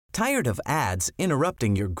Tired of ads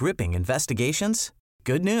interrupting your gripping investigations?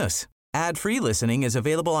 Good news. Ad-free listening is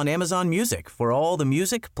available on Amazon Music for all the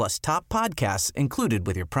music plus top podcasts included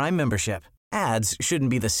with your Prime membership. Ads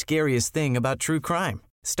shouldn't be the scariest thing about true crime.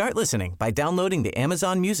 Start listening by downloading the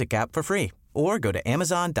Amazon Music app for free or go to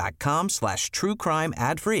amazon.com/truecrime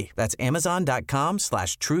ad-free. That's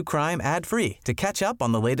amazon.com/truecrime ad-free to catch up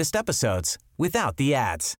on the latest episodes without the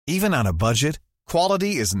ads. Even on a budget,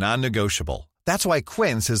 quality is non-negotiable. That's why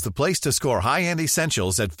Quince is the place to score high-end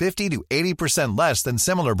essentials at 50 to 80% less than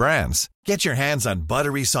similar brands. Get your hands on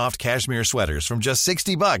buttery soft cashmere sweaters from just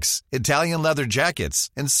 $60, Italian leather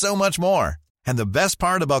jackets, and so much more. And the best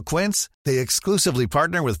part about Quince, they exclusively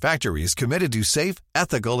partner with factories committed to safe,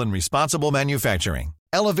 ethical, and responsible manufacturing.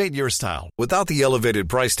 Elevate your style without the elevated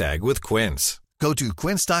price tag with Quince. Go to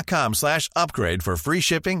quince.com/upgrade for free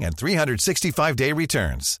shipping and 365-day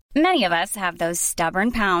returns. Many of us have those stubborn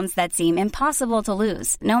pounds that seem impossible to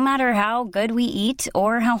lose, no matter how good we eat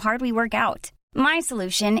or how hard we work out. My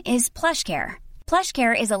solution is PlushCare.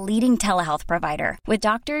 PlushCare is a leading telehealth provider with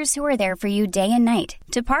doctors who are there for you day and night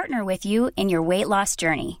to partner with you in your weight loss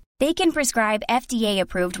journey. They can prescribe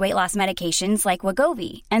FDA-approved weight loss medications like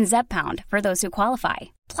Wegovy and Zepbound for those who qualify.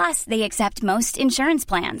 Plus, they accept most insurance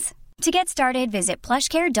plans. To get started, visit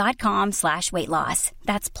plushcare.com/weightloss.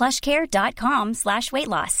 That's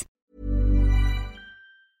plushcare.com/weightloss.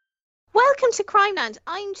 Welcome to Crimeland.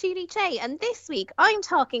 I'm Julie J, and this week I'm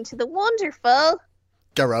talking to the wonderful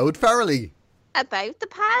Gearóid Farrelly about the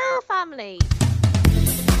Powell family.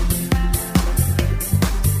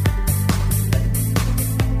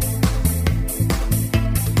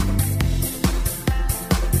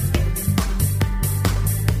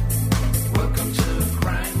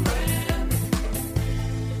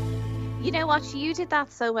 You know what? You did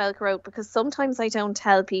that so well, Gearóid, because sometimes I don't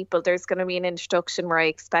tell people there's going to be an introduction where I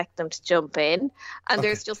expect them to jump in, and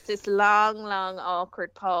there's just this long,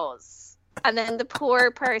 awkward pause. And then the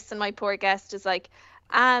poor person, my poor guest, is like,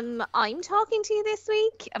 I'm talking to you this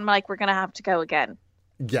week. And I'm like, we're going to have to go again.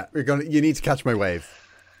 Yeah, you need to catch my wave.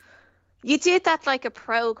 You did that like a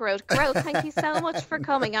pro, Gearóid. Gearóid, thank you so much for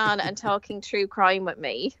coming on and talking true crime with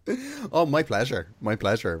me. Oh, my pleasure. My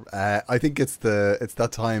pleasure. I think it's that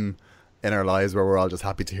time in our lives where we're all just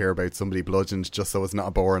happy to hear about somebody bludgeoned just so it's not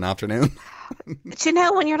a boring afternoon. Do you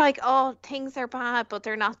know when you're like, oh, things are bad, but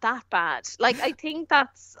they're not that bad? Like, I think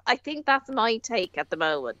that's my take at the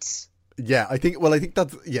moment. Yeah, I think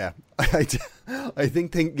that's, yeah. I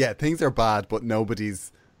think things are bad, but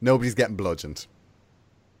nobody's getting bludgeoned.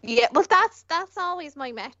 Yeah, well, that's always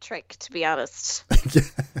my metric, to be honest.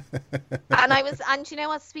 And you know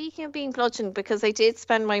what? Speaking of being bludgeoned, because I did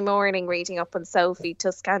spend my morning reading up on Sophie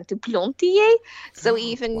Toscan du Plantier, so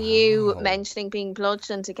even you mentioning being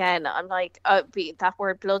bludgeoned again, I'm like, that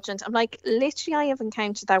word bludgeoned. I'm like, literally, I have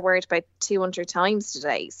encountered that word about 200 times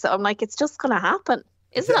today. So I'm like, it's just going to happen,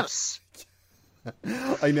 isn't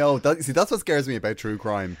it? I know. That's what scares me about true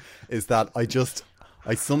crime, is that I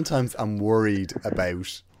sometimes am worried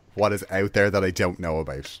about what is out there that I don't know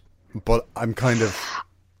about, but I'm kind of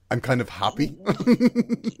happy.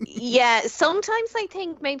 Yeah, sometimes I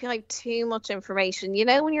think maybe I have too much information. You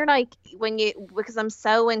know, when you're like, because I'm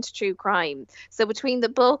so into true crime. So between the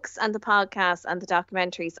books and the podcasts and the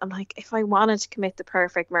documentaries, I'm like, if I wanted to commit the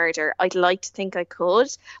perfect murder, I'd like to think I could.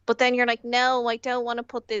 But then you're like, no, I don't want to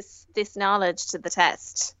put this knowledge to the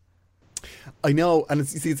test. I know, and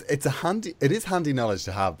it is handy knowledge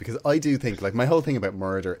to have, because I do think, like, my whole thing about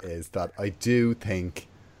murder is that I do think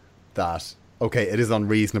that, okay, it is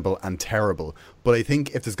unreasonable and terrible, but I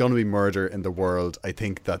think if there's going to be murder in the world, I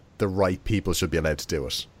think that the right people should be allowed to do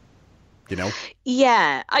it. You know?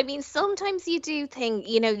 Yeah, I mean, sometimes you do think,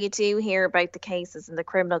 you do hear about the cases in the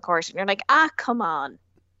criminal court, and you're like, come on,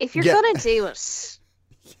 if you're going to do it.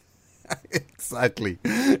 Exactly.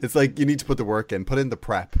 It's like, you need to put the work in, put in the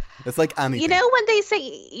prep. It's like anything. You know when they say,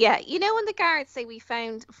 when the guards say we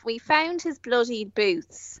found his bloody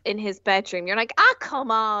boots in his bedroom, you're like,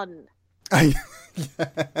 come on. You're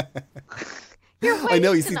wasting, I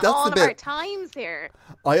know, you see, that's all of our times here.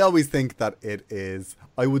 I always think that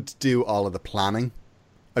I would do all of the planning.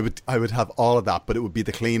 I would have all of that, but it would be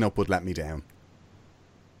the cleanup would let me down.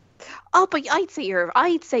 Oh, but I'd say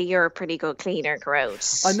you're a pretty good cleaner,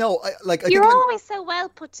 Gearóid. I know, you're always so well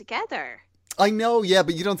put together. I know, yeah,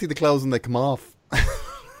 but you don't see the clothes when they come off.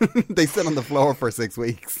 They sit on the floor for 6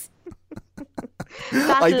 weeks.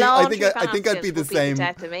 I think I'd be the same.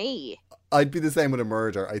 Death of me. I'd be the same with a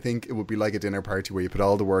murder. I think it would be like a dinner party where you put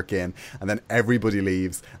all the work in and then everybody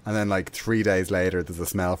leaves, and then like 3 days later there's a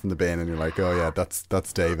smell from the bin and you're like, oh yeah,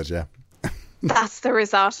 that's David, yeah. That's the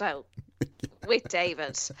risotto. with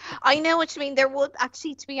David. I know what you mean. There would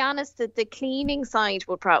actually, to be honest, the cleaning side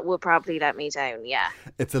would probably let me down. Yeah.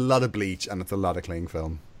 It's a lot of bleach and it's a lot of cling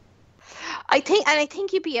film. I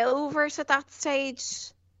think you'd be over it at that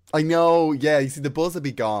stage. I know, yeah. You see, the buzz would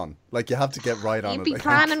be gone. Like, you have to get right on it. You'd be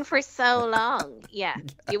planning for so long. Yeah,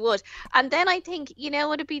 you would. And then I think,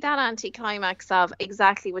 it'd be that anticlimax of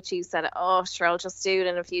exactly what you said. Oh, sure, I'll just do it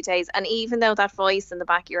in a few days. And even though that voice in the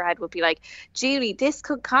back of your head would be like, Julie, this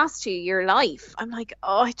could cost you your life. I'm like,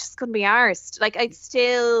 oh, I just couldn't be arsed. Like, I'd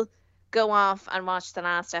still go off and watch the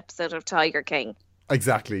last episode of Tiger King.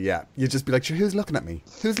 Exactly, yeah. You'd just be like, sure, who's looking at me?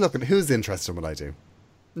 Who's interested in what I do?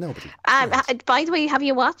 Nobody. By the way, have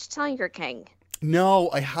you watched Tiger King? No,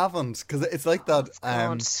 I haven't, because it's like that.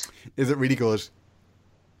 Is it really good?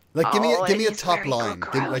 Like, give me a top line.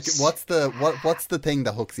 What's the thing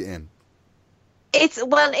that hooks you in?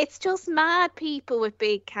 It's just mad people with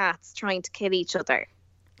big cats trying to kill each other.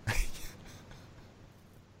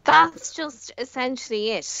 That's just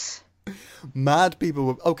essentially it. Mad people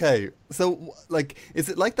with, okay, so like, is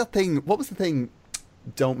it like that thing? What was the thing?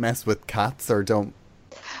 Don't mess with cats, or don't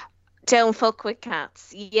fuck with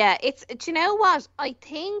cats. Yeah, do you know what? I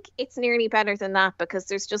think it's nearly better than that, because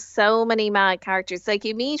there's just so many mad characters. Like,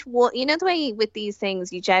 you meet one, the way with these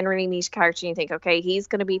things, you generally meet a character and you think, okay, he's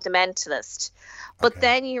going to be the mentalist. But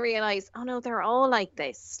then you realize, oh no, they're all like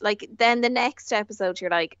this. Like, then the next episode,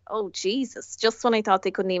 you're like, oh Jesus, just when I thought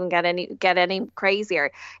they couldn't even get any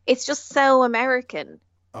crazier. It's just so American.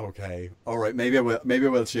 Okay, all right, maybe I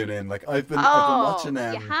will tune in. Like, I've been watching.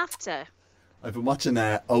 You have to. I've been watching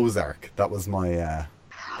Ozark. That was my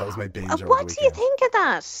binge. What do you think of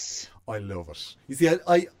that? I love it. You see,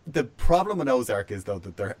 the problem with Ozark is, though,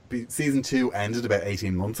 that season 2 ended about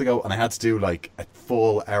 18 months ago, and I had to do like a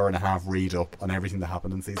full hour and a half read up on everything that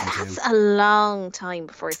happened in season 2. That's a long time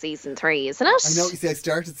before season 3, isn't it? I know. You see, I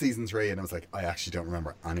started season 3 and I was like, I actually don't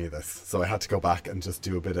remember any of this, so I had to go back and just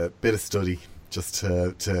do a bit of study just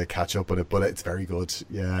to catch up with it. But it's very good.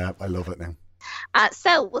 Yeah, I love it now.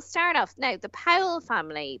 So we'll start off now. The Powell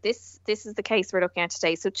family. This is the case we're looking at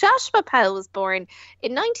today. So Joshua Powell was born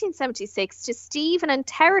in 1976 to Stephen and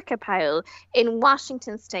Terica Powell in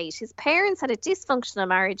Washington State. His parents had a dysfunctional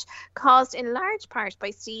marriage caused in large part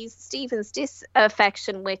by Stephen's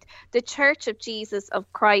disaffection with the Church of Jesus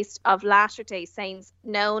of Christ of Latter-day Saints,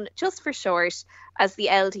 known just for short as the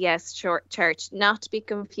LDS Church, not to be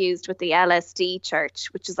confused with the LSD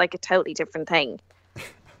Church, which is like a totally different thing.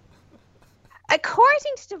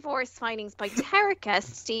 According to divorce findings by Terica,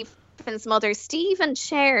 Stephen's mother, Stephen's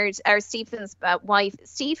wife,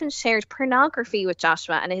 Stephen shared pornography with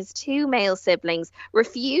Joshua, and his 2 male siblings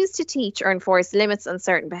refused to teach or enforce limits on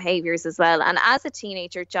certain behaviours as well. And as a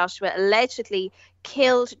teenager, Joshua allegedly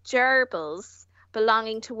killed gerbils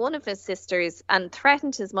belonging to one of his sisters and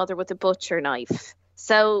threatened his mother with a butcher knife.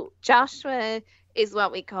 So Joshua is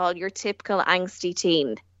what we call your typical angsty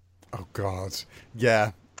teen. Oh God,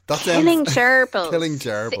 yeah. Killing gerbils. Killing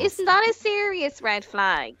gerbils. Isn't that a serious red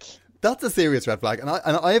flag? That's a serious red flag. And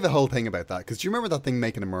I have a whole thing about that. Because do you remember that thing,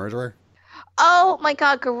 Making a Murderer? Oh my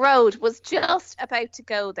God, Garode was just about to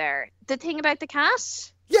go there. The thing about the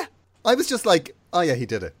cat? Yeah. I was just like, oh yeah, he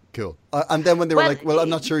did it. Cool. And then when they were like, well, I'm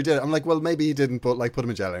not sure he did it. I'm like, well, maybe he didn't, but like, put him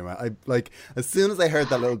in jail anyway. As soon as I heard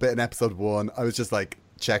that little bit in episode 1, I was just like,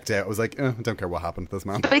 checked out. I was like, I don't care what happened to this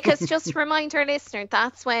man. Because just to remind our listener,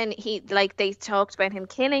 that's when they talked about him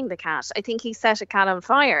killing the cat. I think he set a cat on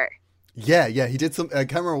fire. Yeah, he did some. I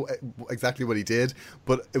can't remember exactly what he did,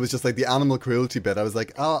 but it was just like the animal cruelty bit. I was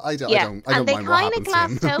like, oh, I don't mind what happens to him. And they kind of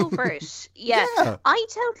glassed over it. Yeah, I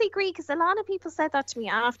totally agree, because a lot of people said that to me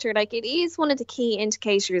after. Like, it is one of the key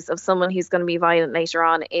indicators of someone who's going to be violent later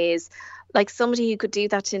on is like somebody who could do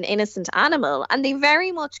that to an innocent animal, and they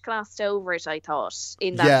very much glossed over it, I thought,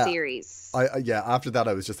 in that series. After that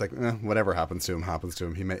I was just like, whatever happens to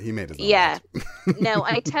him, he made his own. Yeah. No,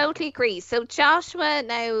 I totally agree. So Joshua,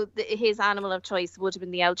 now his animal of choice would have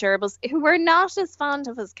been the gerbils, who were not as fond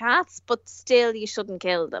of his cats, but still you shouldn't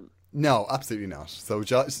kill them. No, absolutely not. So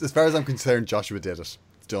as far as I'm concerned, Joshua did it.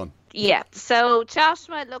 It's done. Yeah. So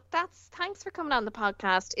Joshua, look, thanks for coming on the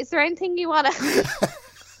podcast. Is there anything you want to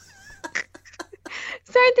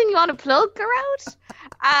Is there anything you want to plug, Garode?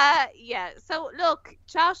 Yeah. So look,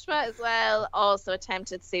 Joshua as well also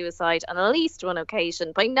attempted suicide on at least one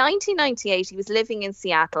occasion. By 1998, he was living in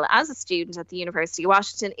Seattle as a student at the University of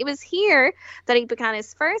Washington. It was here that he began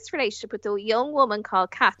his first relationship with a young woman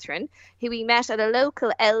called Catherine, who he met at a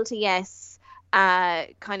local LDS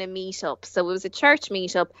kind of meetup. So it was a church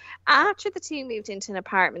meetup. After the two moved into an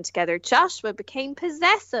apartment together, Joshua became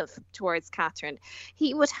possessive towards Catherine.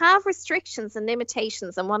 He would have restrictions and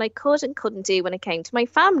limitations on what I could and couldn't do when it came to my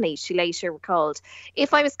family, she later recalled.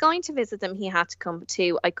 If I was going to visit them, he had to come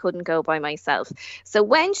too. I couldn't go by myself. So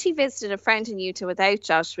when she visited a friend in Utah without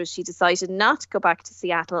Joshua, she decided not to go back to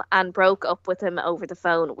Seattle and broke up with him over the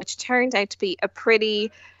phone, which turned out to be a pretty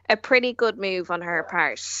good move on her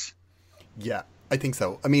part. Yeah, I think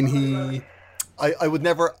so. I mean, I would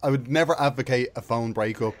never advocate a phone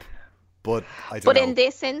breakup, but I don't know. But in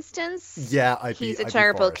this instance, yeah, he's a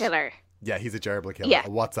gerbil killer. Yeah, he's a gerbil killer. Yeah.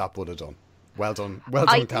 WhatsApp would have done. Well done,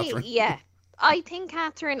 Catherine. Yeah. I think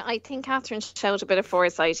Catherine showed a bit of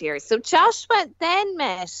foresight here. So Joshua then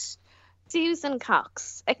met Susan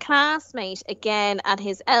Cox, a classmate again at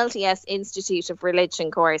his LDS Institute of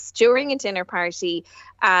Religion course, during a dinner party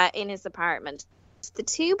in his apartment. The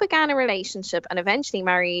two began a relationship and eventually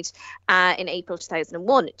married in April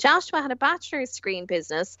 2001. Joshua had a bachelor's degree in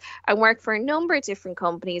business and worked for a number of different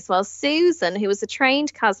companies, while Susan, who was a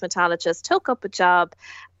trained cosmetologist, took up a job,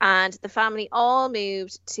 and the family all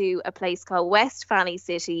moved to a place called West Valley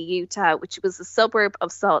City, Utah, which was a suburb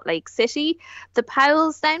of Salt Lake City. The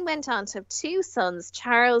Powells then went on to have two sons,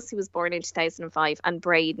 Charles, who was born in 2005, and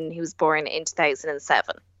Braden, who was born in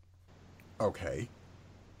 2007. Okay.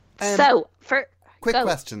 Quick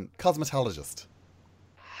question, cosmetologist.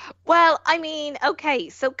 Well, I mean, okay,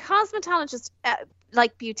 so cosmetologist,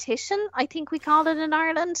 like beautician, I think we call it in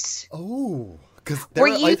Ireland. Oh, because were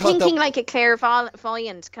you thinking like a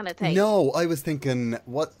clairvoyant kind of thing? No, I was thinking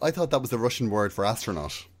I thought that was the Russian word for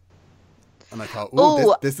astronaut. And I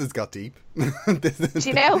thought, this has got deep. Do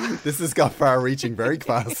you know? This has got far-reaching very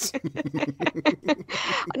fast.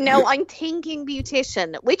 No, I'm thinking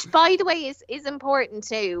beautician, which, by the way, is important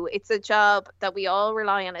too. It's a job that we all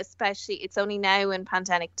rely on, especially it's only now in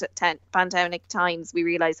pandemic times we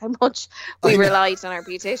realise how much we relied on our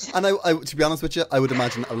beautician. And I, to be honest with you, I would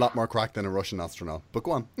imagine a lot more crack than a Russian astronaut. But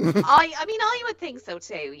go on. I mean, I would think so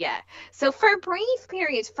too, yeah. So for a brief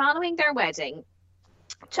period following their wedding,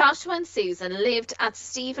 Joshua and Susan lived at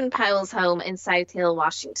Stephen Powell's home in South Hill,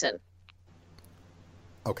 Washington.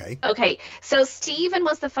 Okay, so Stephen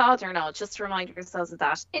was the father-in-law, just to remind ourselves of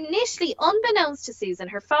that. Initially, unbeknownst to Susan,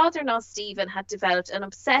 her father-in-law Stephen had developed an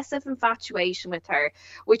obsessive infatuation with her,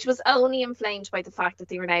 which was only inflamed by the fact that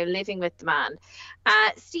they were now living with the man.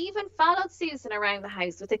 Stephen followed Susan around the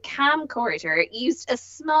house with a camcorder, used a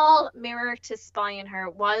small mirror to spy on her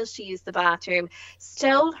while she used the bathroom,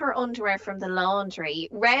 stole her underwear from the laundry,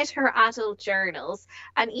 read her adult journals,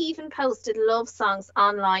 and even posted love songs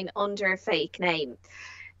online under a fake name.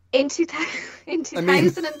 In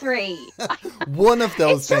 2003. One of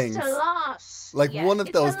those things. Just a lot. Like, yeah, one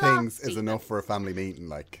of those things is enough for a family meeting,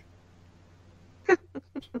 like.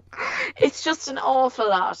 It's just an awful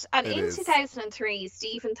lot. And in 2003,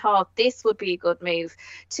 Stephen thought this would be a good move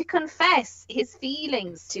to confess his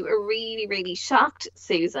feelings to a really, really shocked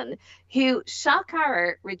Susan, who, shock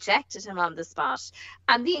horror, rejected him on the spot.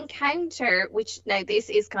 And the encounter, which now this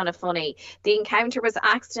is kind of funny, the encounter was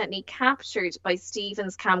accidentally captured by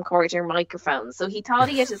Stephen's camcorder microphone. So he thought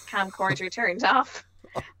he had his camcorder turned off.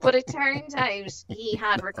 But it turned out he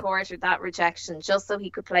had recorded that rejection just so he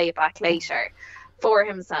could play it back later for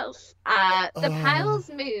himself. The Powells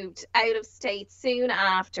moved out of state soon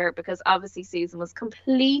after because obviously Susan was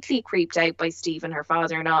completely creeped out by Stephen, her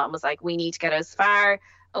father-in-law, and was like, we need to get as far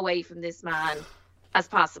away from this man as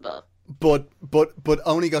possible. But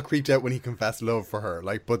only got creeped out when he confessed love for her.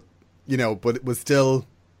 Like, but it was still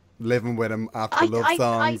living with him after love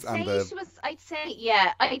songs I'd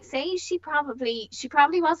say she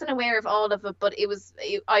probably wasn't aware of all of it, but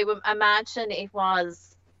I would imagine it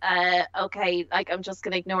was okay, like, I'm just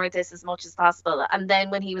gonna ignore this as much as possible. And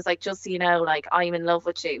then when he was like, just so you know, like, I'm in love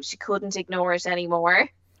with you, she couldn't ignore it anymore.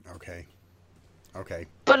 Okay.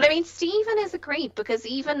 But I mean, Stephen is a creep because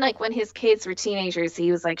even like when his kids were teenagers,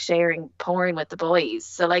 he was like sharing porn with the boys.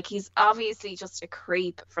 So like he's obviously just a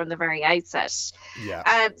creep from the very outset.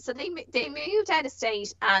 Yeah. So they moved out of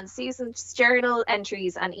state, and Susan's journal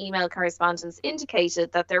entries and email correspondence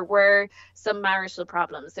indicated that there were some marital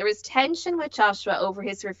problems. There was tension with Joshua over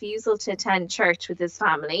his refusal to attend church with his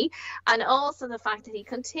family, and also the fact that he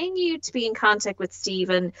continued to be in contact with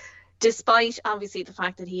Stephen, despite obviously the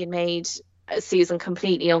fact that he had made Susan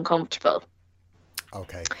completely uncomfortable.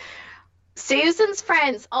 Okay. Susan's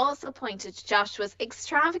friends also pointed to Joshua's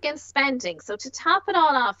extravagant spending. So to top it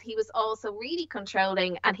all off, he was also really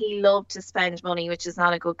controlling, and he loved to spend money, which is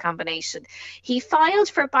not a good combination. He filed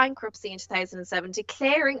for bankruptcy in 2007,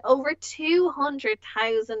 declaring over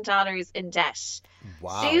 $200,000 in debt.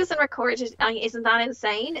 Wow. Susan recorded, isn't that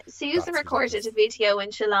insane? Susan That's recorded ridiculous. a video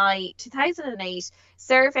in July 2008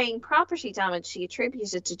 surveying property damage she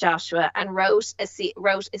attributed to Joshua and wrote a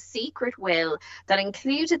secret will that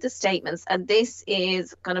included the statements, and this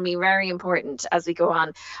is going to be very important as we go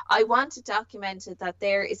on. I want it documented that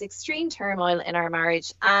there is extreme turmoil in our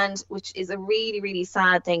marriage, and which is a really, really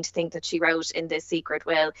sad thing to think that she wrote in this secret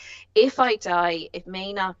will. If I die, it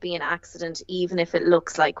may not be an accident, even if it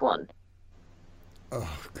looks like one.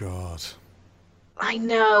 Oh, God. I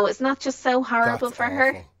know, it's not just so horrible That's for her.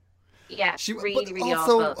 awful. Yeah, really, but really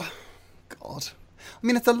also, awful. God. I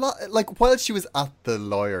mean, it's a lot. Like, while she was at the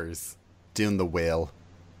lawyers doing the will,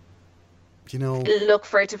 you know. Look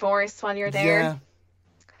for a divorce while you're there.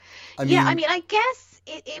 Yeah. I mean, I guess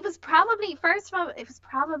it was probably, first of all, it was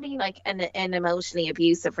probably like an emotionally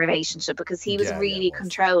abusive relationship, because he was Yeah, really it was.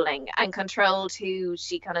 controlling and controlled who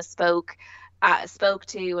she kind of spoke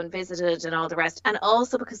to and visited and all the rest, and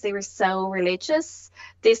also because they were so religious.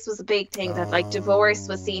 This was a big thing, that like divorce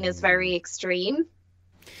was seen as very extreme.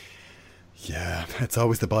 Yeah, it's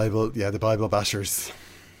always the Bible. Yeah, the Bible bashers.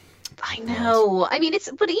 I know. I mean,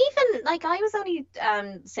 but even like, I was only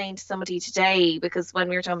saying to somebody today, because when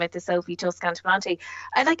we were talking about the Sophie Tuscan-Tamonte,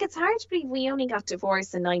 it's hard to believe we only got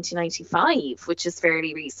divorced in 1995, which is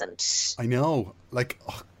fairly recent. I know. I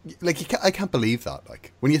can't believe that.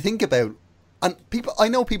 Like, when you think about, and I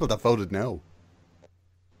know people that voted no.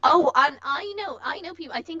 Oh, and I know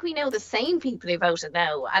people. I think we know the same people who voted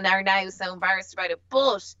no and are now so embarrassed about it.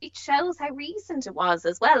 But it shows how recent it was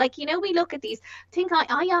as well. Like, we look at these. I think I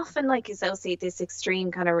often associate this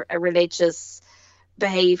extreme kind of a religious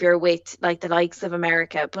behavior with like the likes of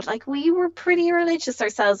America. But like, we were pretty religious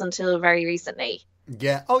ourselves until very recently.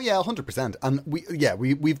 Yeah. Oh, yeah. 100%. And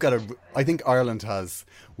we've got I think Ireland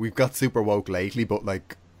we've got super woke lately, but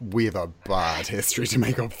like, we have a bad history to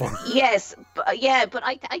make up for. Yes, but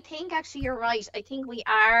I think actually you're right. I think we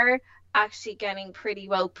are actually getting pretty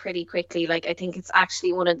woke pretty quickly. Like, I think it's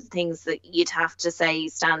actually one of the things that you'd have to say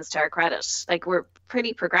stands to our credit. Like, we're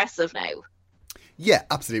pretty progressive now. Yeah,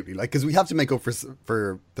 absolutely. Like, because we have to make up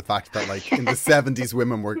for the fact that like in the 70s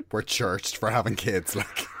women were churched for having kids.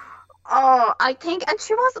 Like, oh, I think, and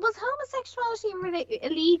she was homosexuality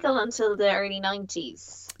illegal until the early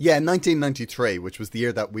 90s. Yeah, 1993, which was the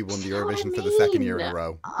year that we won the Eurovision for the second year in a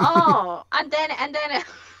row. Oh, and then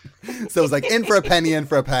So it was like, in for a penny, in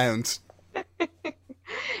for a pound.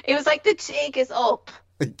 it was like, the jig is up.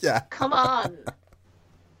 Yeah. Come on.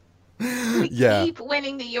 We keep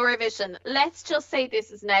winning the Eurovision. Let's just say this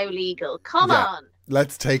is now legal. Come on.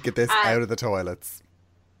 Let's take this out of the toilets.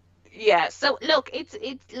 Yeah, so look, it's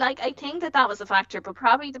like, I think that was a factor, but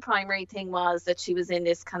probably the primary thing was that she was in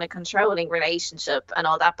this kind of controlling relationship and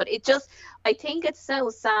all that. But I think it's so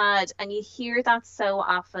sad, and you hear that so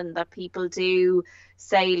often, that people do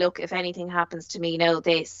say, look, if anything happens to me, know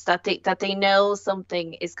this, that they know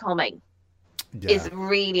something is coming. Yeah. Is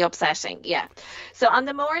really upsetting. Yeah. So on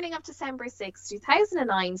the morning of December 6,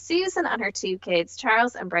 2009, Susan and her two kids,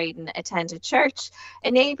 Charles and Braden, attended church.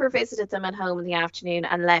 A neighbour visited them at home in the afternoon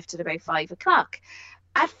and left at about 5 o'clock.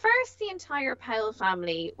 At first, the entire Powell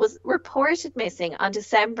family was reported missing on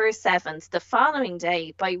December 7th, the following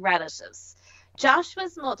day, by relatives.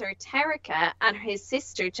 Joshua's mother, Terica, and his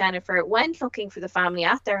sister, Jennifer, went looking for the family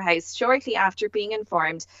at their house shortly after being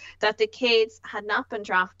informed that the kids had not been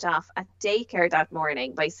dropped off at daycare that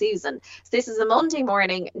morning by Susan. So this is a Monday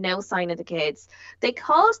morning, no sign of the kids. They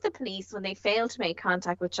called the police when they failed to make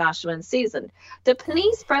contact with Joshua and Susan. The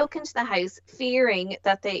police broke into the house fearing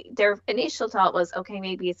that their initial thought was, okay,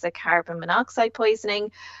 maybe it's a carbon monoxide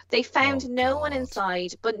poisoning. They found no one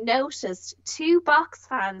inside, but noticed two box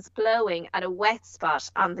fans blowing at a wet spot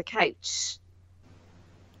on the couch.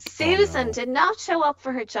 Susan did not show up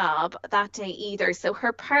for her job that day either, so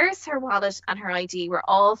her purse, her wallet and her ID were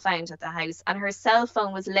all found at the house, and her cell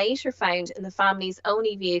phone was later found in the family's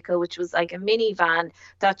only vehicle, which was like a minivan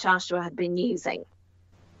that Joshua had been using.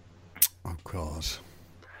 Oh God.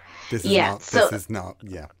 We're not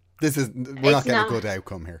getting a good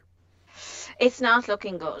outcome here. It's not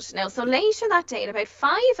looking good. Now, so later that day, at about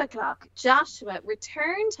 5 o'clock, Joshua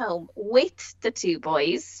returned home with the two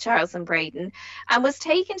boys, Charles and Braden, and was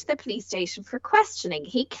taken to the police station for questioning.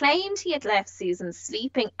 He claimed he had left Susan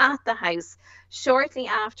sleeping at the house shortly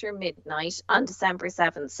after midnight on December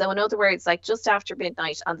 7th. So in other words, like just after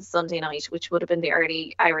midnight on the Sunday night, which would have been the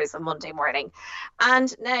early hours of Monday morning.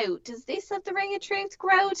 And now, does this have the ring of truth,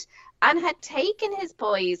 Grode? and had taken his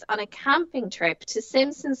boys on a camping trip to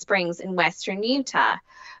Simpson Springs in western Utah.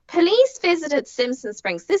 Police visited Simpson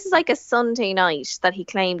Springs. This is like a Sunday night that he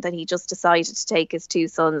claimed that he just decided to take his two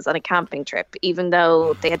sons on a camping trip, even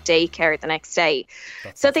though they had daycare the next day.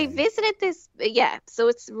 So they visited this. Yeah, so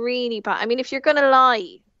it's really bad. I mean, if you're going to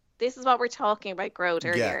lie, this is what we're talking about, Grode,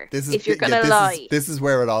 earlier. If you're going to lie. This is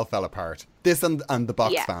where it all fell apart. This and the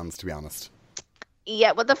box fans, to be honest.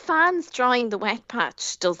 Yeah, well, the fans drawing the wet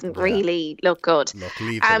patch doesn't really look good. Look,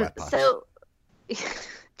 leave the wet patch. So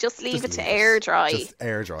just leave it to air dry. Just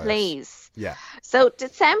air dry. Please. Yeah. So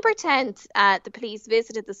December 10th, the police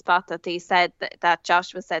visited the spot that they said that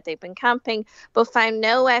Joshua said they'd been camping, but found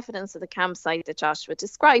no evidence of the campsite that Joshua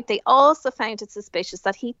described. They also found it suspicious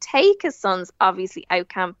that he'd take his sons, obviously, out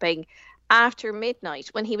camping after midnight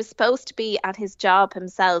when he was supposed to be at his job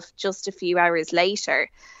himself just a few hours later.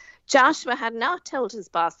 Joshua had not told his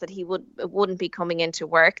boss that he wouldn't be coming into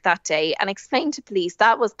work that day, and explained to police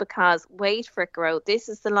that was because, wait for it, Grode, this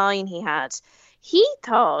is the line he had. He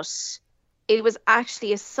thought it was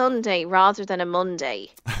actually a Sunday rather than a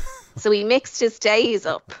Monday. So he mixed his days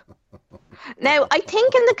up. Now, I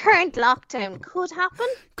think in the current lockdown could happen.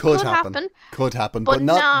 Could happen. But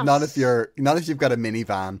not if you've got a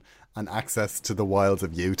minivan and access to the wilds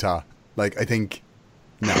of Utah. Like, I think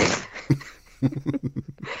no.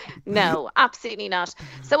 No, absolutely not.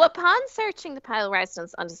 So upon searching the Powell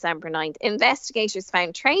residence on December 9th, investigators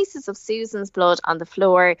found traces of Susan's blood on the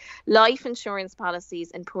floor, life insurance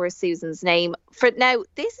policies in poor Susan's name. Now,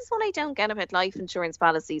 this is what I don't get about life insurance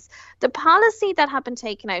policies. The policy that had been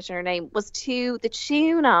taken out in her name was to the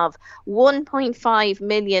tune of $1.5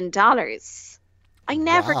 million. I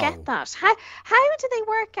never get that. How do they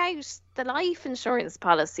work out the life insurance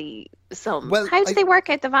policy sum? Well, how do they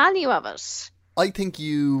work out the value of it? I think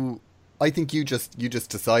you just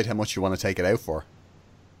decide how much you want to take it out for.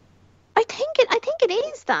 I think it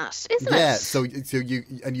is that, isn't it? Yeah. So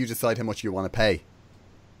you decide how much you want to pay.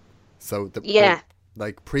 So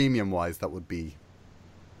like premium wise, that would be,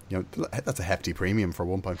 that's a hefty premium for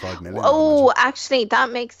 1.5 million. Oh, actually, that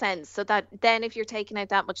makes sense. So that then if you're taking out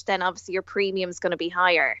that much, then obviously your premium's going to be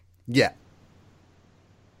higher. Yeah.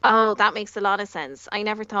 Oh, that makes a lot of sense. I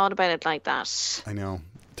never thought about it like that. I know.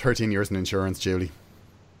 13 years in insurance, Julie.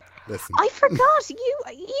 Listen. I forgot.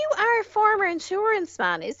 You are a former insurance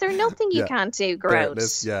man. Is there nothing you can't do, Grode?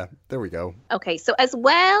 There we go. Okay, so as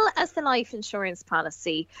well as the life insurance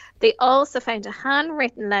policy, they also found a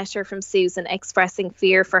handwritten letter from Susan expressing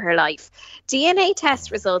fear for her life. DNA test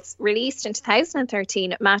results released in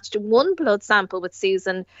 2013 matched one blood sample with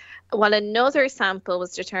Susan, while another sample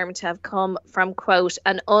was determined to have come from, quote,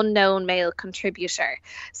 an unknown male contributor.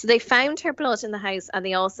 So they found her blood in the house, and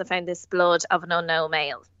they also found this blood of an unknown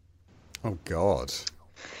male. Oh, God.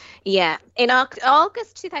 Yeah. In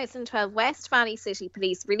August 2012, West Valley City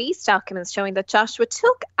Police released documents showing that Joshua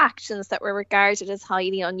took actions that were regarded as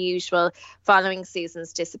highly unusual following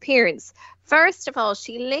Susan's disappearance. First of all,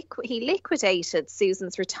 he liquidated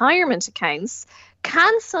Susan's retirement accounts,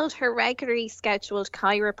 cancelled her regularly scheduled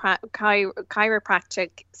chiropractic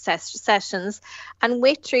sessions, and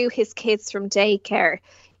withdrew his kids from daycare.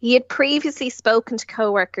 He had previously spoken to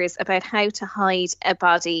co-workers about how to hide a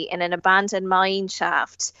body in an abandoned mine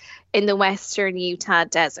shaft in the western Utah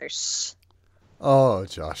desert. Oh,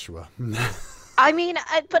 Joshua. I mean,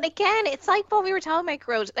 but again, it's like what we were talking about,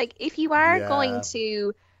 Grode. Like, if you are going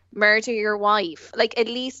to murder your wife, like, at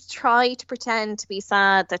least try to pretend to be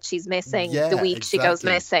sad that she's missing the week she goes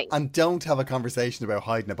missing. And don't have a conversation about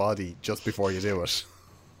hiding a body just before you do it.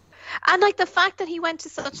 And like the fact that he went to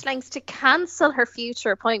such lengths to cancel her future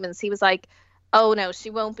appointments, he was like, oh no, she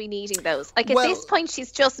won't be needing those. Like at this point,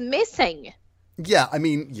 she's just missing. Yeah, I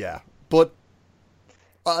mean, yeah. But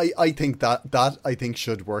I think that I think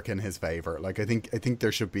should work in his favour. Like I think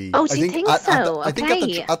there should be. Oh, do you think so? I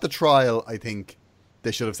think at the trial, I think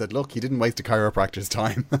they should have said, look, he didn't waste a chiropractor's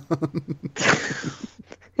time.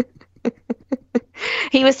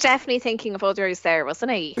 He was definitely thinking of others there,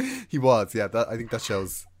 wasn't he? He was, yeah. I think that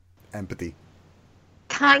shows empathy.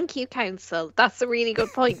 Thank you, counsel. That's a really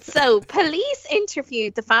good point. So, police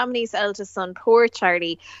interviewed the family's eldest son, poor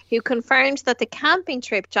Charlie, who confirmed that the camping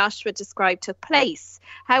trip Joshua described took place.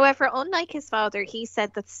 However, unlike his father, he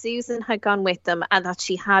said that Susan had gone with them and that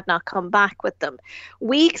she had not come back with them.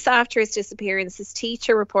 Weeks after his disappearance, his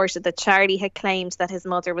teacher reported that Charlie had claimed that his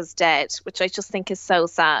mother was dead, which I just think is so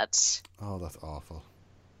sad. Oh, that's awful.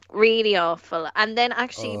 Really awful. And then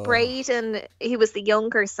actually Braden, who was the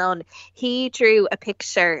younger son, he drew a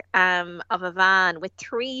picture of a van with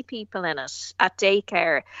 3 people in it at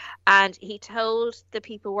daycare, and he told the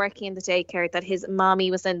people working in the daycare that his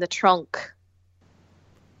mommy was in the trunk.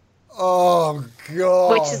 Oh,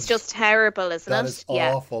 God. Which is just terrible, isn't That it? is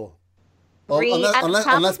awful. Well, Really?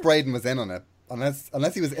 unless Braden was in on it.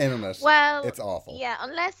 Unless he was in on it, Well, it's awful. Yeah,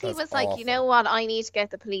 unless he That's was like, you awful. know what, I need to get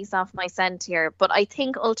the police off my scent here. But I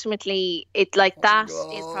think ultimately it like that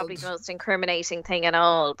is probably the most incriminating thing at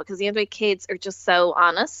all, because the other kids are just so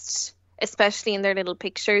honest, especially in their little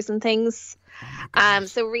pictures and things.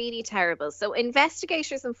 So really terrible. So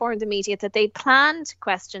investigators informed the media that they planned to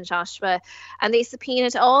question Joshua, and they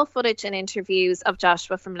subpoenaed all footage and interviews of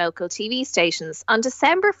Joshua from local TV stations. On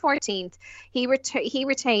December 14th, he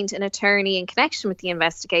retained an attorney in connection with the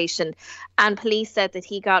investigation, and police said that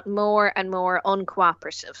he got more and more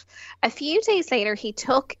uncooperative. A few days later, he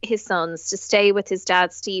took his sons to stay with his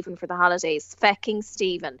dad Stephen for the holidays, fecking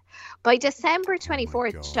Stephen. By December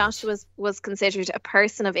 24th, Joshua was considered a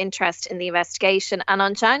person of interest in the investigation, and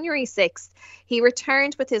on January 6th, he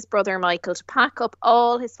returned with his brother Michael to pack up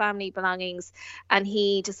all his family belongings, and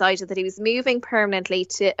he decided that he was moving permanently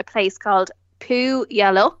to a place called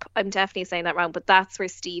Puyallup. I'm definitely saying that wrong, but that's where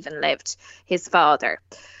Stephen lived, his father.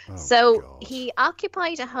 He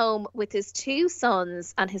occupied a home with his two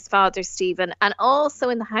sons and his father Stephen, and also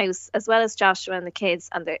in the house, as well as Joshua and the kids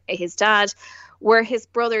and his dad, were his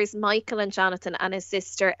brothers Michael and Jonathan and his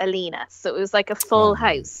sister Alina. So it was like a full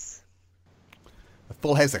house. A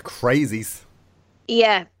full house of crazies.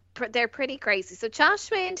 Yeah, they're pretty crazy. So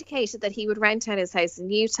Joshua indicated that he would rent out his house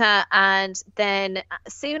in Utah, and then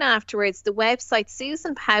soon afterwards the website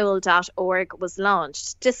susanpowell.org was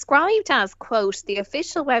launched. Described as, quote, the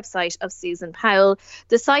official website of Susan Powell,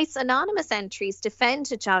 the site's anonymous entries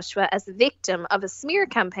defended Joshua as a victim of a smear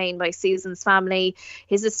campaign by Susan's family,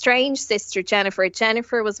 his estranged sister Jennifer.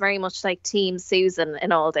 Jennifer was very much like Team Susan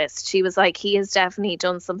in all this. She was like, he has definitely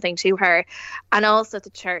done something to her, and also the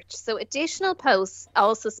church. So additional posts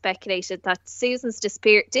also speculated that Susan's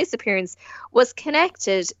disappearance was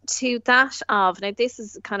connected to that of, now this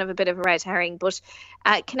is kind of a bit of a red herring, but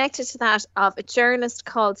connected to that of a journalist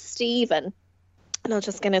called Stephen. And I'll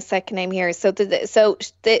just get a second name here. So this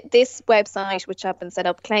website, which had been set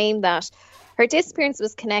up, claimed that her disappearance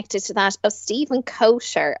was connected to that of Stephen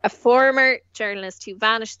Kosher, a former journalist who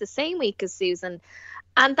vanished the same week as Susan,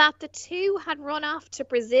 and that the two had run off to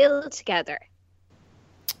Brazil together.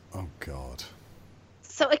 Oh, God.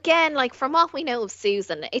 So again, like from what we know of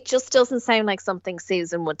Susan, it just doesn't sound like something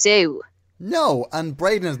Susan would do. No, and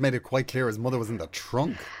Braden has made it quite clear his mother was in the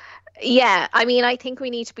trunk. Yeah, I mean, I think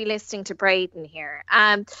we need to be listening to Braden here.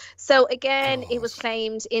 So again, it was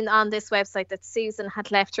claimed on this website that Susan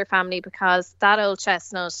had left her family because that old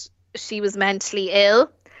chestnut, she was mentally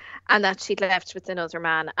ill, and that she'd left with another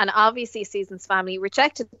man. And obviously Susan's family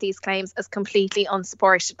rejected these claims as completely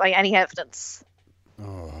unsupported by any evidence.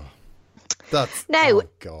 Oh,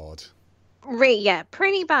 God. Yeah,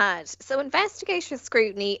 pretty bad. So investigator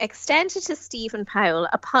scrutiny extended to Stephen Powell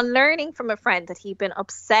upon learning from a friend that he'd been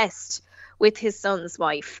obsessed with his son's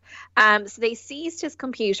wife. So they seized his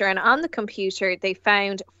computer, and on the computer they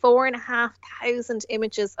found 4,500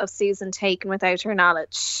 images of Susan taken without her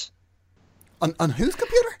knowledge. On whose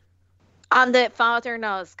computer? On the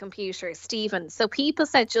father-in-law's computer, Stephen. So people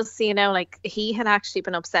said, just so you know, like he had actually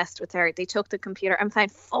been obsessed with her. They took the computer and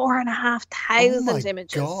found 4,500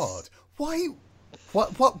 images. Oh my God! Why?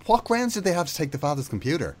 What grounds did they have to take the father's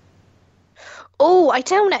computer? Oh, I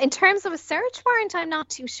don't know. In terms of a search warrant, I'm not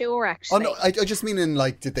too sure. Actually. Oh no, I just mean in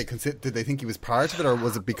like, did they think he was part of it, or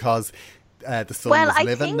was it because the son was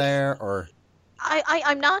living there, or?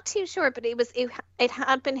 I'm not too sure, but it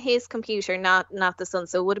had been his computer, not the son.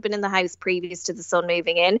 So it would have been in the house previous to the son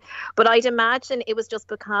moving in. But I'd imagine it was just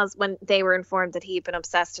because when they were informed that he'd been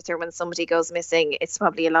obsessed with her, when somebody goes missing, it's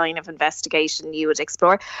probably a line of investigation you would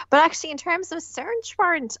explore. But actually, in terms of a search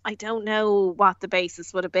warrant, I don't know what the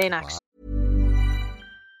basis would have been, actually.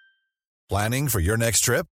 Planning for your next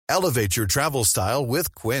trip? Elevate your travel style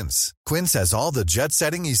with Quince. Quince has all the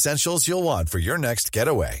jet-setting essentials you'll want for your next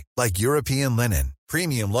getaway, like European linen,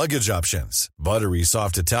 premium luggage options, buttery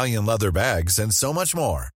soft Italian leather bags, and so much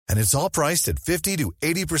more. And it's all priced at 50 to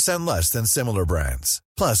 80% less than similar brands.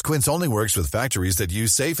 Plus, Quince only works with factories that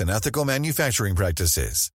use safe and ethical manufacturing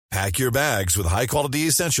practices. Pack your bags with high-quality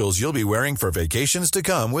essentials you'll be wearing for vacations to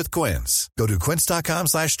come with Quince. Go to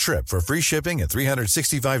quince.com/trip for free shipping and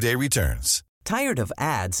 365-day returns. Tired of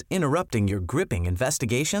ads interrupting your gripping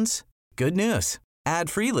investigations? Good news.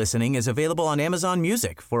 Ad-free listening is available on Amazon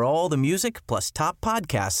Music for all the music plus top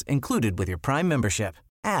podcasts included with your Prime membership.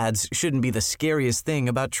 Ads shouldn't be the scariest thing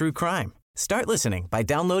about true crime. Start listening by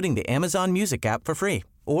downloading the Amazon Music app for free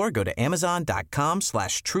or go to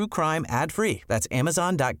amazon.com/truecrime ad-free. That's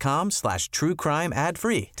amazon.com/truecrime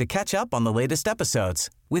ad-free to catch up on the latest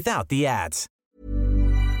episodes without the ads.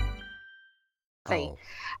 Oh.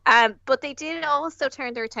 But they did also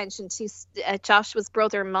turn their attention to Joshua's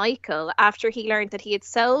brother Michael after he learned that he had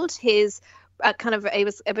sold his it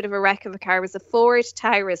was a bit of a wreck of a car. It was a Ford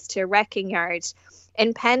Taurus to a wrecking yard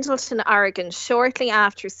in Pendleton, Oregon, shortly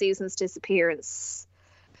after Susan's disappearance.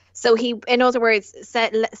 So he, in other words,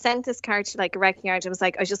 sent this car to like a wrecking yard and was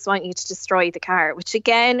like, I just want you to destroy the car. Which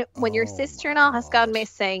again, when your sister-in-law has gone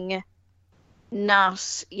missing,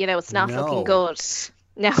 it's not looking good.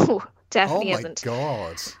 No, definitely isn't. Oh my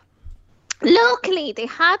God. Luckily, they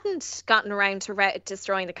hadn't gotten around to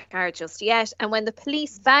destroying the car just yet. And when the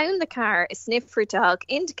police found the car, a sniffer dog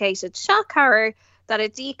indicated, shock horror, that a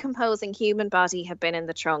decomposing human body had been in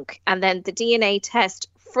the trunk. And then the DNA test,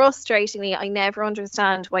 frustratingly, I never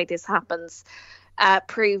understand why this happens,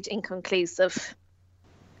 proved inconclusive.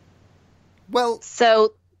 Well,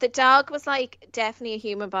 so the dog was like, definitely a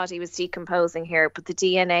human body was decomposing here, but the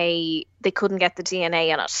DNA, they couldn't get the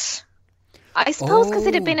DNA in it. I suppose because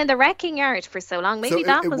it had been in the wrecking yard for so long. Maybe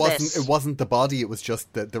that was it. It wasn't the body. It was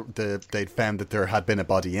just that they'd found that there had been a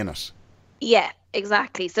body in it. Yeah,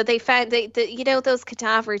 exactly. So they found those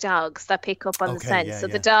cadaver dogs that pick up on the scent. Yeah, so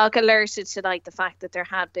the dog alerted to like the fact that there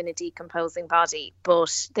had been a decomposing body,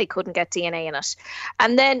 but they couldn't get DNA in it.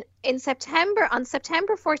 And then on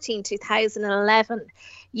September 14, 2011,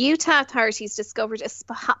 Utah authorities discovered a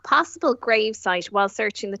possible gravesite while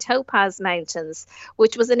searching the Topaz Mountains,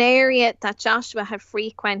 which was an area that Joshua had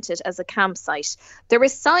frequented as a campsite. There were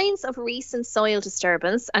signs of recent soil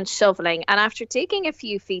disturbance and shoveling, and after digging a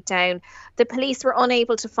few feet down, the police were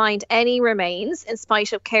unable to find any remains in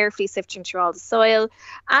spite of carefully sifting through all the soil.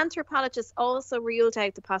 Anthropologists also ruled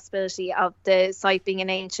out the possibility of the site being an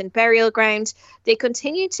ancient burial ground. They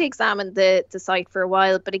continued to examine the site for a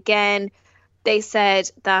while, but again, they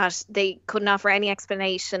said that they couldn't offer any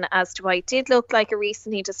explanation as to why it did look like a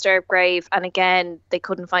recently disturbed grave. And again, they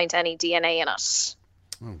couldn't find any DNA in it.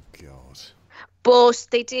 Oh, God. But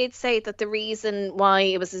they did say that the reason why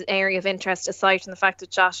it was an area of interest, aside from the fact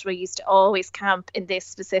that Joshua used to always camp in this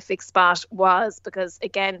specific spot, was because,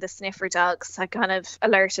 again, the sniffer dogs had kind of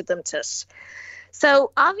alerted them to it.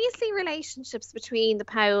 So obviously relationships between the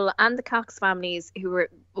Powell and the Cox families, who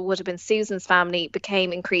would have been Susan's family,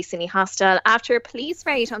 became increasingly hostile. After a police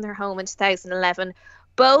raid on their home in 2011,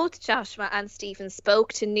 both Joshua and Stephen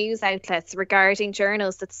spoke to news outlets regarding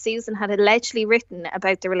journals that Susan had allegedly written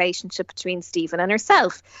about the relationship between Stephen and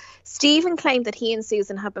herself. Stephen claimed that he and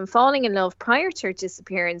Susan had been falling in love prior to her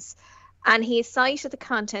disappearance, and he cited the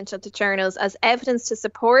content of the journals as evidence to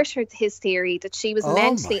support his theory that she was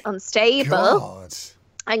mentally unstable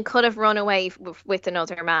and could have run away with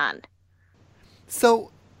another man.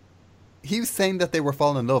 So he was saying that they were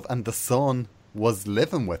falling in love and the son was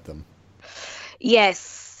living with them.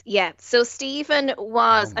 Yes, yeah. So Stephen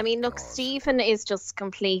was, Stephen is just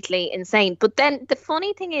completely insane. But then the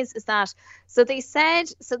funny thing is that, so they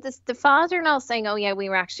said, the father-in-law saying, oh yeah, we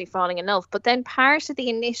were actually falling in love. But then part of the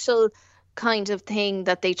initial kind of thing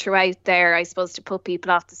that they threw out there, I suppose, to put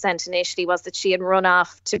people off the scent initially, was that she had run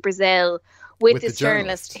off to Brazil with this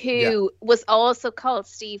journalist who was also called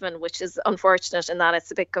Stephen, which is unfortunate in that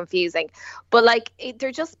it's a bit confusing. But like,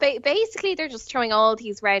 they're just basically they're just throwing all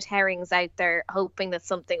these red herrings out there, hoping that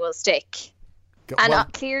something will stick.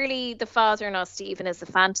 And clearly the father-in-law, Stephen, is a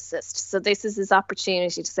fantasist. So this is his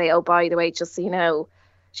opportunity to say, oh, by the way, just so you know,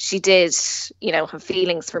 she did, have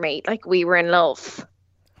feelings for me. Like, we were in love.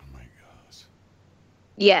 Oh my God.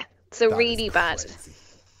 Yeah, so that really bad.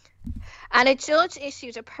 And a judge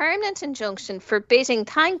issued a permanent injunction forbidding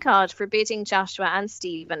Joshua and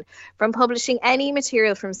Stephen from publishing any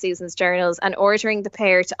material from Susan's journals and ordering the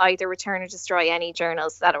pair to either return or destroy any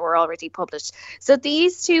journals that were already published. So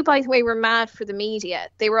these two, by the way, were mad for the media.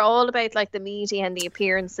 They were all about like the media and the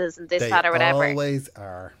appearances and this, that, or whatever. They always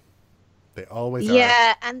are. They always are.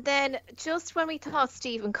 Yeah, and then just when we thought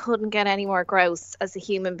Stephen couldn't get any more gross as a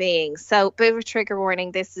human being, so bit of a trigger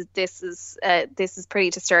warning. This is pretty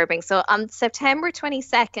disturbing. So on September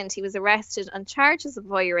 22nd, he was arrested on charges of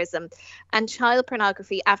voyeurism and child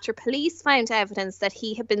pornography after police found evidence that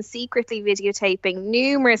he had been secretly videotaping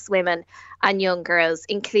numerous women and young girls,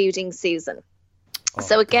 including Susan. Oh,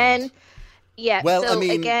 so again, God. Yeah. Well, so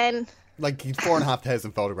again, like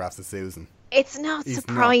 4,500 photographs of Susan. It's not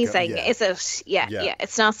surprising, is it? Yeah,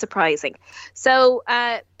 it's not surprising. So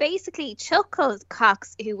basically, Chuck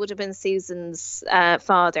Cox, who would have been Susan's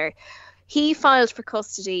father, he filed for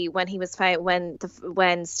custody when he was found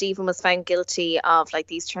when Stephen was found guilty of like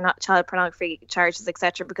these child pornography charges,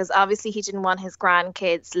 etc. Because obviously he didn't want his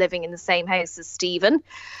grandkids living in the same house as Stephen.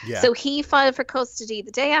 Yeah. So he filed for custody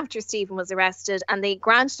the day after Stephen was arrested, and they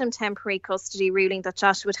granted him temporary custody, ruling that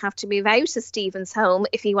Joshua would have to move out of Stephen's home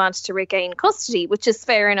if he wanted to regain custody, which is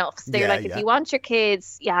fair enough. So they're like, if you want your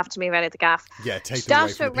kids, you have to move out of the gaff. Yeah, take them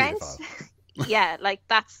away from the paedophile. Yeah, like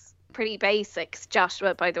that's pretty basic,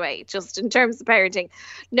 Joshua, by the way, just in terms of parenting.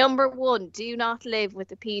 Number one, do not live with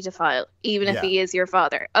a paedophile, even if he is your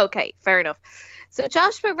father. Okay, fair enough. So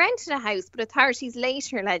Joshua rented a house, but authorities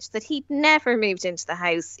later alleged that he'd never moved into the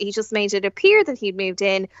house. He just made it appear that he'd moved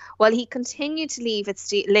in while he continued to live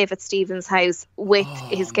at Stephen's house with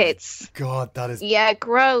his kids. God, that is... Yeah,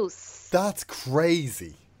 gross. That's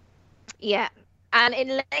crazy. Yeah. And in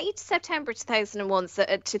late September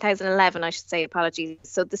 2011, I should say, apologies.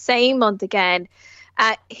 So the same month again,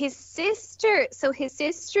 his sister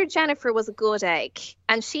Jennifer was a good egg,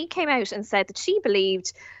 and she came out and said that she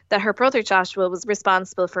believed that her brother Joshua was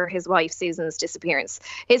responsible for his wife Susan's disappearance.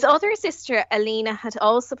 His other sister Alina had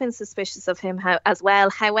also been suspicious of him as well.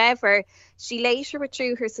 However, she later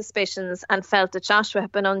withdrew her suspicions and felt that Joshua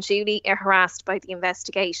had been unduly harassed by the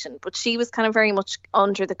investigation. But she was kind of very much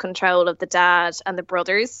under the control of the dad and the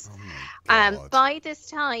brothers. By this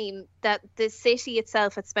time, that the city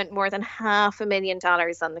itself had spent more than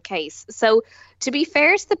 $500,000 on the case. So to be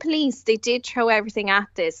fair to the police, they did throw everything at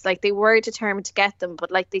this. Like, they were determined to get them,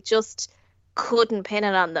 but like they just couldn't pin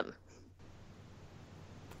it on them.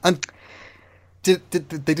 And they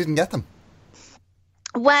didn't get them?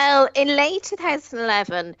 Well, in late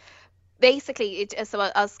 2011, basically,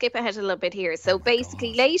 so I'll skip ahead a little bit here. So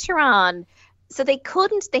basically, later on, so they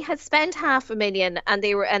had spent $500,000,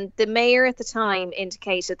 and the mayor at the time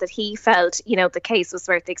indicated that he felt, the case was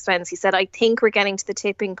worth the expense. He said, I think we're getting to the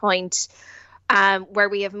tipping point where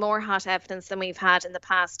we have more hot evidence than we've had in the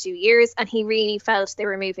past 2 years. And he really felt they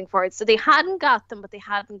were moving forward. So they hadn't got them, but they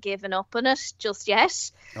hadn't given up on it just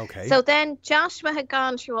yet. Okay. So then Joshua had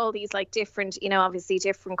gone through all these like different, obviously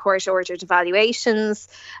different court-ordered evaluations.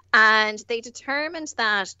 And they determined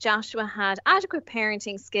that Joshua had adequate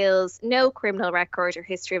parenting skills, no criminal record or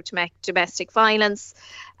history of domestic violence.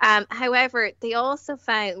 However, they also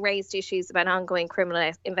raised issues about ongoing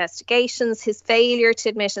criminal investigations, his failure to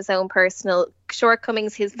admit his own personal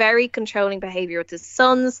shortcomings, his very controlling behaviour with his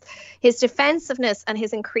sons, his defensiveness and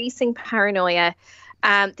his increasing paranoia.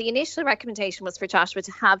 The initial recommendation was for Joshua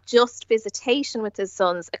to have just visitation with his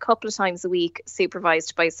sons a couple of times a week,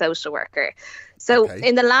 supervised by a social worker. So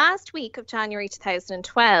in the last week of January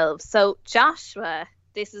 2012, so Joshua...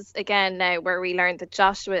 This is, again, now where we learned that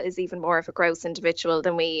Joshua is even more of a gross individual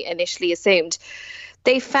than we initially assumed.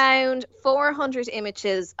 They found 400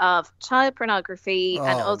 images of child pornography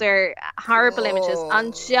and other horrible images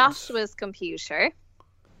on Joshua's computer.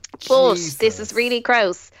 But this is really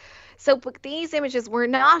gross. So but these images were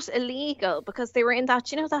not illegal because they were in that,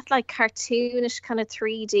 that like cartoonish kind of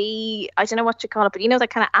 3D, I don't know what you call it, but that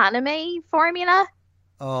kind of anime formula.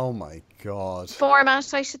 Oh my God.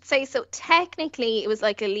 Format, I should say. So technically it was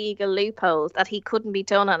like a legal loophole that he couldn't be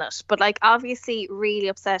done on it. But like obviously really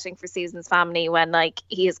upsetting for Susan's family when like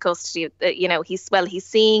he has custody of, he's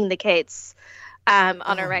seeing the kids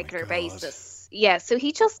on a regular basis. Yeah, so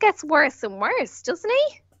he just gets worse and worse, doesn't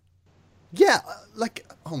he? Yeah, like,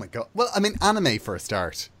 oh my God. Well, I mean, anime for a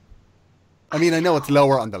start. I mean, I know it's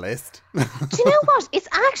lower on the list. Do you know what? It's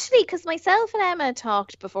actually because myself and Emma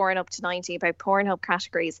talked before and up to 90 about Pornhub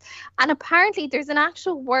categories. And apparently there's an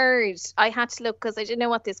actual word. I had to look because I didn't know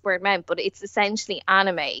what this word meant, but it's essentially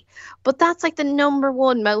anime. But that's like the number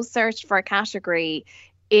one most searched for category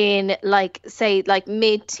in like, say, like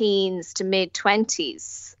mid-teens to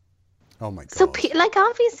mid-20s. Oh my God. So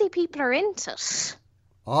obviously people are into it.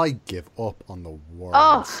 I give up on the world.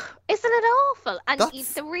 Oh, isn't it awful? And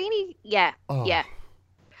yeah.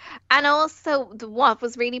 And also, what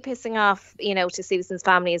was really pissing off, to Susan's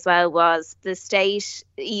family as well was the state,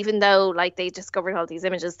 even though like they discovered all these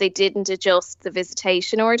images, they didn't adjust the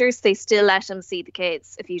visitation orders. They still let them see the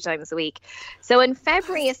kids a few times a week. So in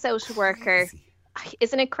February, a social worker,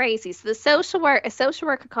 isn't it crazy? So a social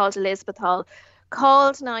worker called Elizabeth Hall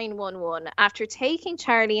called 911 after taking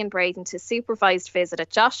Charlie and Braden to a supervised visit at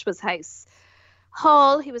Joshua's house.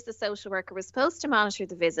 Hall, who was the social worker, was supposed to monitor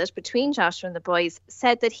the visit between Joshua and the boys,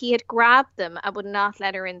 said that he had grabbed them and would not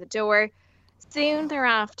let her in the door. Soon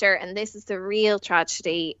thereafter, and this is the real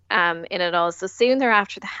tragedy in it all, so soon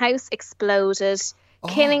thereafter the house exploded,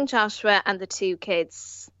 killing Joshua and the two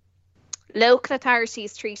kids. Local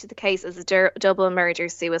authorities treated the case as a double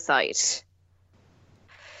murder-suicide.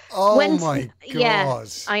 Oh my God. Yeah,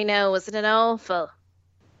 I know. Wasn't it awful?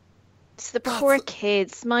 To the poor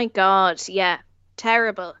kids. My God. Yeah.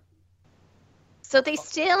 Terrible. So they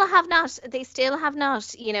still have not,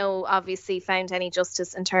 obviously found any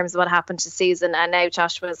justice in terms of what happened to Susan, and now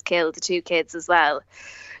Joshua's killed the two kids as well.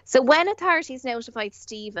 So when authorities notified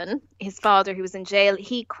Stephen, his father who was in jail,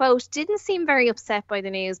 he, quote, didn't seem very upset by the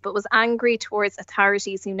news, but was angry towards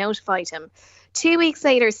authorities who notified him. 2 weeks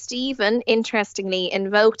later, Stephen, interestingly,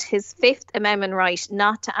 invoked his Fifth Amendment right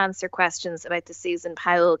not to answer questions about the Susan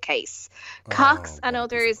Powell case. Cox and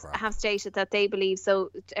others have stated that they believe, so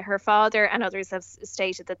her father and others have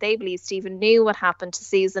stated that they believe Stephen knew what happened to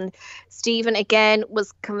Susan. Stephen, again,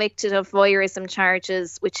 was convicted of voyeurism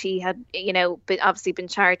charges, which he had, obviously been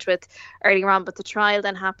charged with earlier on, but the trial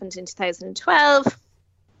then happened in 2012.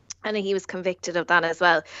 And he was convicted of that as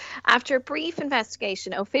well. After a brief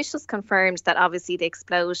investigation, officials confirmed that obviously the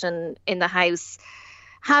explosion in the house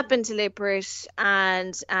had been deliberate,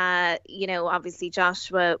 and obviously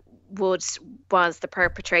Joshua Wood was the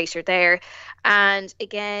perpetrator there. And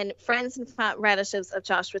again, friends and relatives of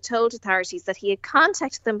Joshua told authorities that he had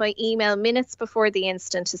contacted them by email minutes before the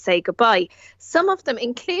incident to say goodbye. Some of them,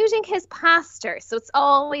 including his pastor, so it's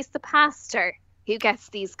always the pastor who gets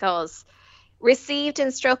these calls, received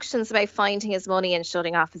instructions about finding his money and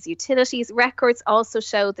shutting off his utilities. Records also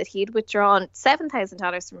showed that he had withdrawn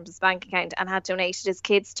 $7,000 from his bank account and had donated his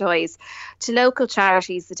kids' toys to local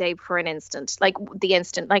charities the day before an incident. Like,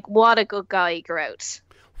 what a good guy he grew out.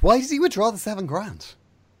 Why did he withdraw the $7,000?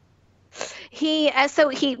 He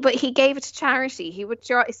gave it to charity. He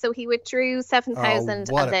withdrew 7,000 and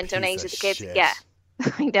then donated the kids. Shit. Yeah.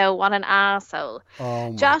 I know, what an asshole.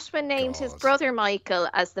 Oh, Joshua named his brother Michael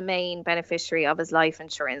as the main beneficiary of his life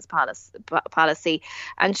insurance policy.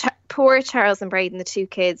 And poor Charles and Braden, the two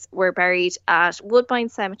kids, were buried at Woodbine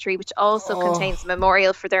Cemetery, which also contains a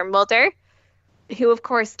memorial for their mother, who of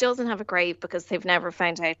course doesn't have a grave because they've never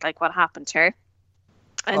found out what happened to her.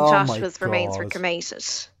 And Joshua's remains were cremated.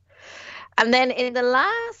 And then in the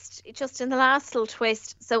last little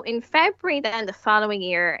twist, so in February then the following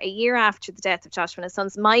year, a year after the death of Joshua and his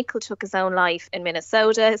sons, Michael took his own life in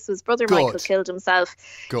Minnesota. So his brother Michael killed himself.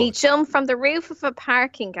 He jumped from the roof of a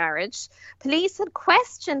parking garage. Police had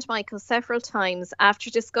questioned Michael several times after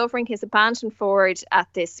discovering his abandoned Ford at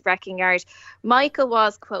this wrecking yard. Michael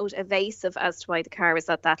was, quote, evasive as to why the car was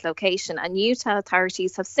at that location. And Utah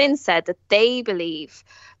authorities have since said that they believe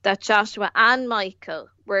that Joshua and Michael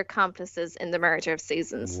were accomplices in the murder of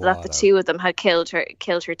Susan, so that the two of them had killed her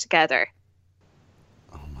together.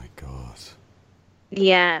 Oh my God.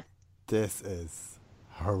 Yeah. This is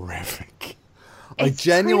horrific. I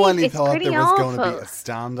genuinely thought there was going to be a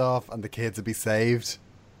standoff and the kids would be saved.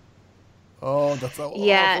 Oh, that's so awful.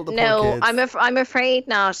 Yeah, no, I'm afraid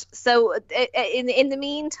not. So in the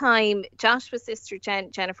meantime, Joshua's sister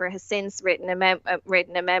Jennifer has since written a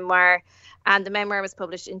memoir, and the memoir was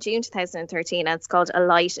published in June 2013, and it's called A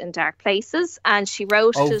Light in Dark Places. And she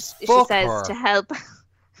wrote it, she says, to help.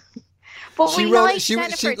 But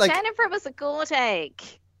Jennifer was a good egg.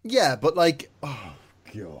 Yeah, but oh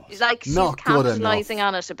God, she's capitalising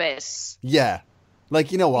on it a bit. Yeah,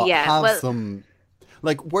 you know what? Yeah, some.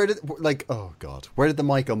 Where did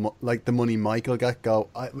the money Michael go?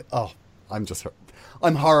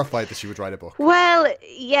 I'm horrified that she would write a book. Well,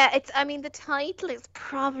 yeah, the title is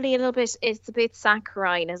probably it's a bit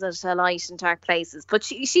saccharine, is it? A Light in Dark Places. But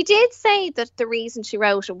she did say that the reason she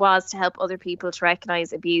wrote it was to help other people to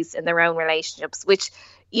recognise abuse in their own relationships, which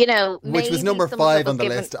was number 5 on the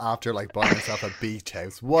list after buying herself a beach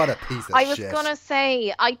house. What a piece of shit. I was gonna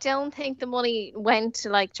say, I don't think the money went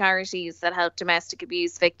to charities that help domestic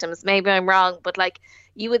abuse victims. Maybe I'm wrong, but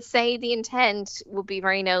you would say the intent would be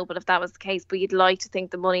very noble if that was the case, but you'd like to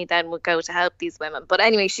think the money then would go to help these women. But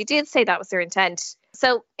anyway, she did say that was her intent.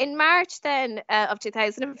 So in March then of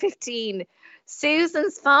 2015,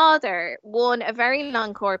 Susan's father won a very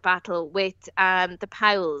long court battle with the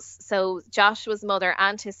Powells, so Joshua's mother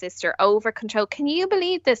and his sister, over control. Can you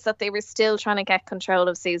believe this, that they were still trying to get control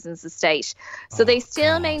of Susan's estate? So they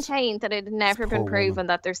still maintained that it had never been proven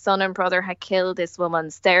that their son and brother had killed this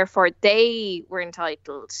woman. Therefore, they were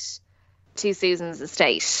entitled to Susan's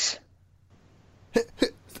estate.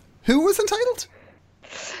 Who was entitled?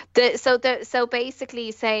 So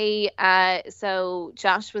basically, so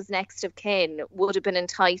Joshua's next of kin would have been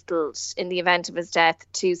entitled in the event of his death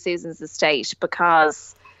to Susan's estate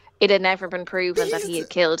because it had never been proven that he had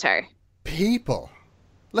killed her. People,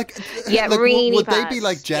 really would bad. they be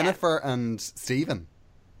like Jennifer and Stephen?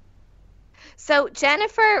 So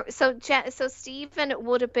Jennifer, so Stephen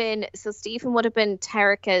would have been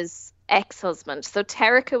Terrica's ex-husband. So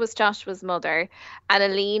Terrica was Joshua's mother, and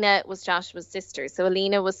Alina was Joshua's sister. So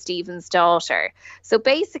Alina was Stephen's daughter. So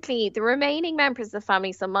basically, the remaining members of the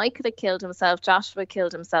family. So Michael had killed himself, Joshua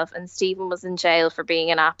killed himself, and Stephen was in jail for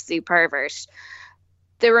being an absolute pervert.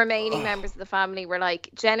 The remaining members of the family were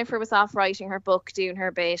like, Jennifer was off writing her book, doing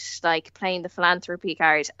her bit, like playing the philanthropy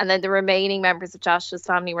card. And then the remaining members of Joshua's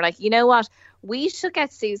family were like, you know what? We should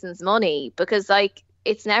get Susan's money because, like,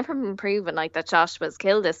 it's never been proven, like, that Joshua's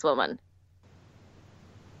killed this woman.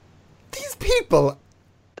 These people.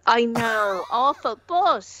 I know, awful.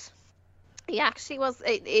 But he actually was,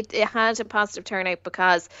 it had a positive turnout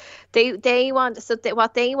because what they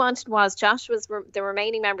wanted was the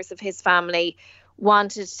remaining members of his family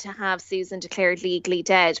wanted to have Susan declared legally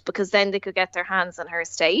dead because then they could get their hands on her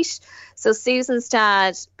estate. So Susan's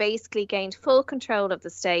dad basically gained full control of the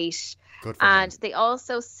estate, and they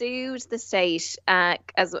also sued the state.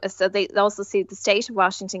 They also sued the state of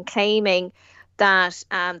Washington, claiming that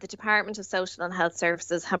the Department of Social and Health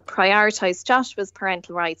Services have prioritised Joshua's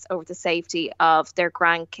parental rights over the safety of their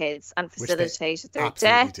grandkids and facilitated their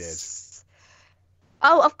deaths.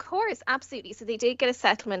 Oh, of course, absolutely. So they did get a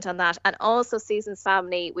settlement on that. And also Susan's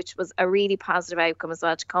family, which was a really positive outcome as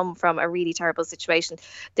well, to come from a really terrible situation.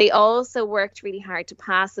 They also worked really hard to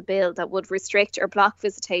pass a bill that would restrict or block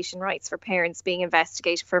visitation rights for parents being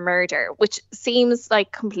investigated for murder, which seems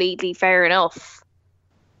like completely fair enough.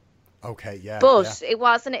 Okay, yeah. But it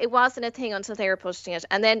wasn't a thing until they were pushing it.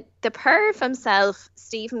 And then the perv himself,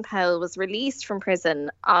 Stephen Powell, was released from prison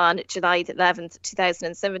on July 11th,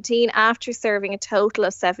 2017 after serving a total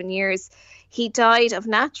of 7 years. He died of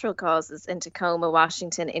natural causes in Tacoma,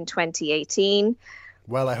 Washington in 2018.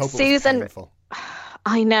 Well, I hope it was painful.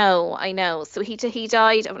 I know. So he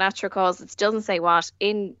died of natural causes. It doesn't say what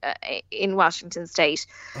in Washington State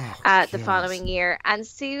the following year. And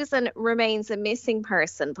Susan remains a missing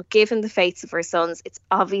person. But given the fates of her sons, it's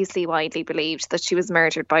obviously widely believed that she was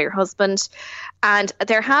murdered by her husband. And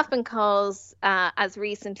there have been calls as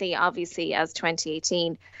recently, obviously, as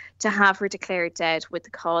 2018, to have her declared dead, with the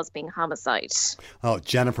cause being homicide. Oh,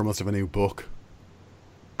 Jennifer must have a new book.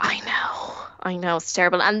 I know, it's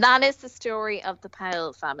terrible. And that is the story of the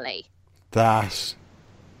Powell family. That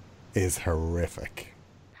is horrific.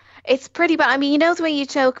 It's pretty bad. I mean, you know the way you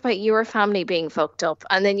joke about your family being fucked up,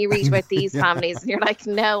 and then you read about these families and you're like,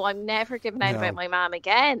 no, I'm never giving out about my mom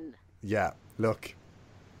again. Yeah, look.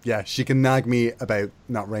 Yeah, she can nag me about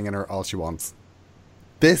not ringing her all she wants.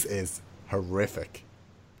 This is horrific.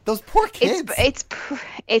 Those poor kids.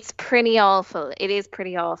 It's pretty awful. It is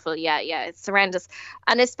pretty awful. Yeah. It's horrendous,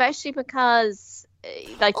 and especially because,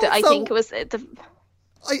 I think it was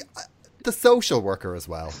the social worker as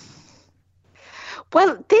well.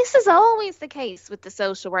 Well, this is always the case with the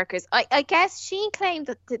social workers. I guess she claimed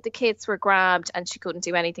that the kids were grabbed and she couldn't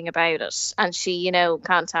do anything about it. And she,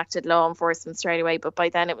 contacted law enforcement straight away. But by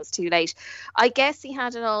then it was too late. I guess he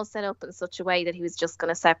had it all set up in such a way that he was just going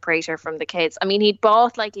to separate her from the kids. I mean, he'd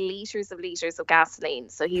bought like litres of gasoline.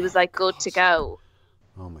 So he was like good to go.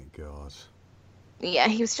 Oh, my God. Yeah,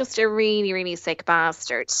 he was just a really, really sick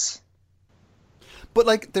bastard.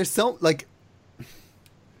 But there's so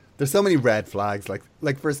many red flags.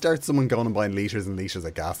 Like for a start, someone going and buying litres and litres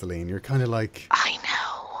of gasoline. You're kind of like...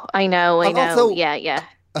 I know. Also, yeah.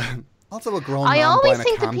 Also a grown man buying a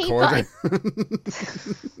camcorder.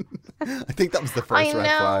 I think that was the first red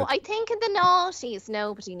flag. I think in the noughties,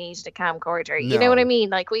 nobody needed a camcorder. No. You know what I mean?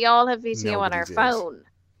 Like, we all have video on our phone.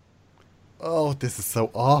 Oh, this is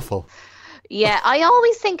so awful. Yeah, I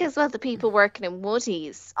always think as well the people working in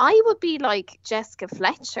Woody's. I would be like Jessica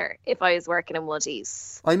Fletcher if I was working in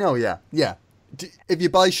Woody's. I know, yeah. If you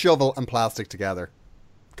buy shovel and plastic together,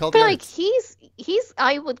 call the guards.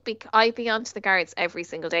 I'd be onto the guards every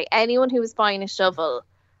single day. Anyone who was buying a shovel,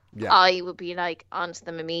 I would be like onto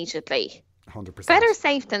them immediately. 100%. Better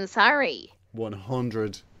safe than sorry.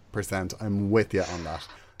 100%. I'm with you on that.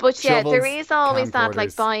 But yeah, there is always that,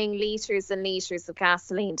 like, buying litres and litres of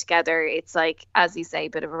gasoline together. It's like, as you say, a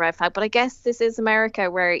bit of a red flag. But I guess this is America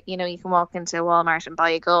where, you can walk into Walmart and buy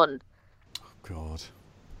a gun. Oh, God.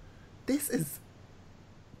 This is...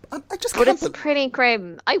 I just But can't... it's pretty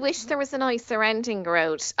grim. I wish there was a nicer ending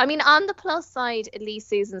road. I mean, on the plus side, at least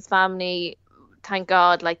Susan's family, thank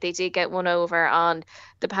God, like, they did get one over on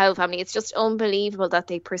the Powell family. It's just unbelievable that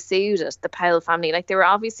they pursued it, the Powell family. Like, they were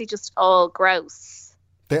obviously just all gross.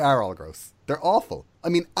 They are all gross. They're awful. I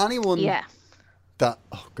mean, anyone that...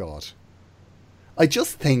 Oh, God. I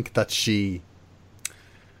just think that she...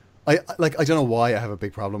 I don't know why I have a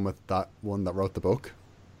big problem with that one that wrote the book.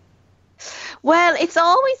 Well, it's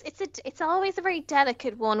always a very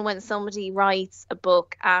delicate one when somebody writes a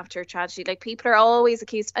book after a tragedy. Like, people are always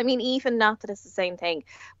accused. I mean, even not that it's the same thing,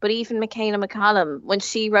 but even Michaela McCollum, when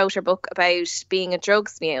she wrote her book about being a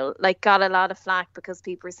drugs mule, like, got a lot of flack because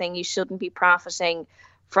people were saying you shouldn't be profiting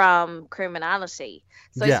from criminality.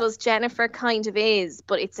 So I suppose Jennifer kind of is,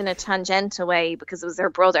 but it's in a tangential way because it was her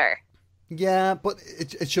brother. Yeah, but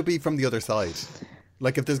it should be from the other side.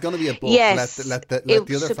 Like, if there's going to be a book, yes, let the other family write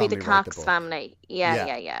the book. It should be the Cox family.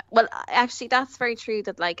 Yeah. Well, actually, that's very true.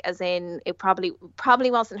 That, like, as in, it probably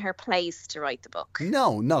wasn't her place to write the book.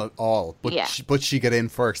 No, not at all. But she got in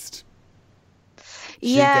first.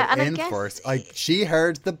 She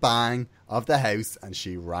heard the bang of the house and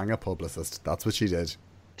she rang a publicist. That's what she did.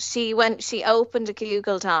 She opened a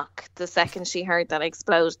Google Doc the second she heard that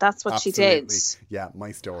explode. That's what she did. Yeah,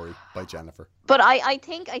 My Story by Jennifer. But I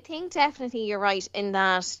think definitely you're right in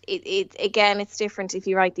that it again, it's different if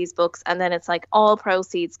you write these books and then it's like all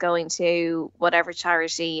proceeds going to whatever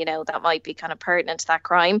charity, you know, that might be kind of pertinent to that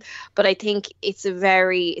crime. But I think it's a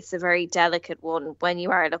very delicate one when you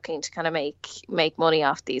are looking to kind of make money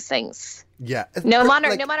off these things. Yeah. No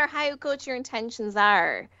matter how good your intentions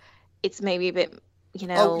are, it's maybe a bit, you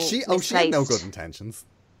know. She had no good intentions.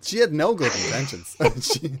 She had no good intentions.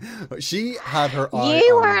 she had her eye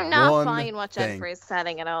You on are not one buying what thing. Jennifer is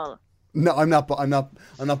selling at all. No, I'm not buying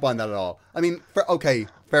that at all. I mean,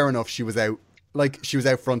 fair enough. She was out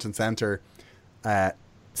front and center,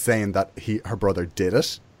 saying that her brother did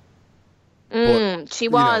it. She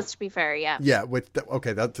was, to be fair, yeah. Yeah, which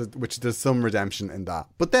there's some redemption in that.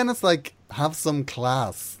 But then it's like, have some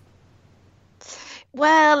class.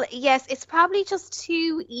 Well, yes, it's probably just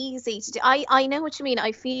too easy to do. I know what you mean.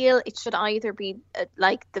 I feel it should either be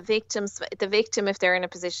like the victim, if they're in a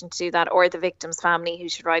position to do that, or the victim's family who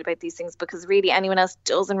should write about these things, because really anyone else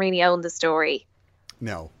doesn't really own the story.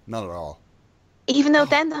 No, not at all. Even though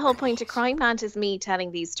then the whole point of Crimeland is me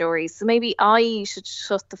telling these stories, so maybe I should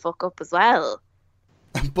shut the fuck up as well.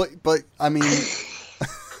 But I mean...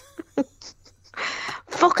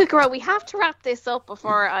 Fuck it, girl. We have to wrap this up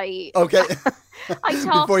before I... Okay. I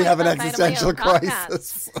talk before you have an existential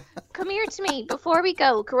crisis. Come here to me. Before we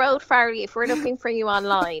go, Garrod Farrelly, if we're looking for you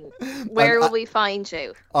online, where will we find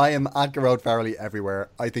you? I am at Garrod Farrelly everywhere.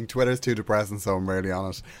 I think Twitter's too depressing, so I'm rarely on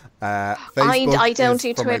it. Facebook I don't is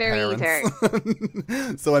do Twitter either.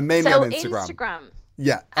 So I'm mainly on Instagram.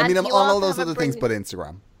 Yeah, I mean, I'm on all those other things but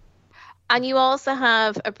Instagram. And you also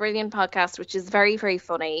have a brilliant podcast, which is very, very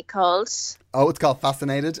funny, called... Oh, it's called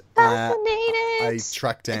Fascinated. I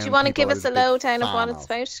tracked down... Do you want to give us a lowdown of what it's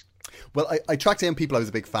about? Well, I tracked down people I was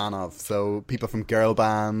a big fan of. So people from girl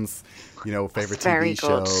bands, you know, favourite TV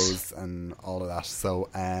shows and all of that. So,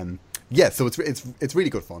 yeah, so it's really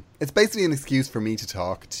good fun. It's basically an excuse for me to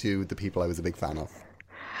talk to the people I was a big fan of.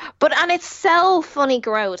 And it's so funny,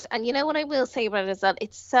 growth. And you know what I will say about it is that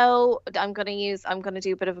it's so, I'm going to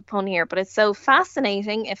do a bit of a pun here, but it's so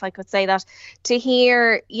fascinating, if I could say that, to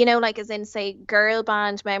hear, you know, like, as in, say, girl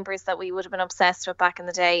band members that we would have been obsessed with back in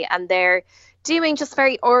the day, and they're doing just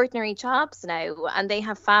very ordinary jobs now, and they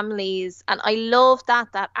have families, and I love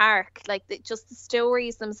that arc, like, just the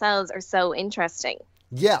stories themselves are so interesting.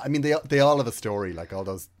 Yeah, I mean, they all have a story, like all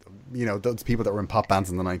those, you know, those people that were in pop bands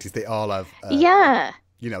in the 90s, they all have... yeah.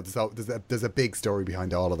 You know, there's a big story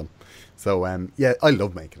behind all of them. So, yeah, I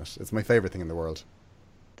love making it. It's my favourite thing in the world.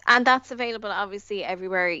 And that's available, obviously,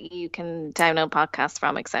 everywhere you can download podcasts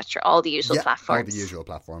from, etc. All the usual platforms. All the usual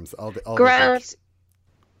platforms. Great.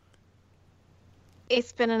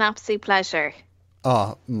 It's been an absolute pleasure.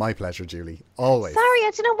 Oh, my pleasure, Julie. Always. Sorry,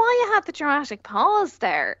 I don't know why you had the dramatic pause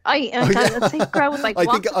there. I think Greg was like, I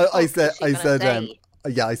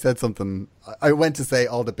said something. I went to say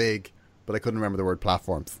all the big... but I couldn't remember the word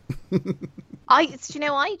platforms. I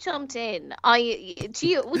jumped in. You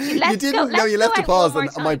left a pause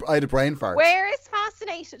and I had a brain fart. Where is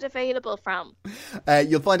Fascinated available from?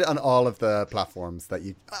 You'll find it on all of the platforms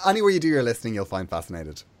anywhere you do your listening, you'll find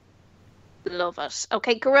Fascinated. Love it.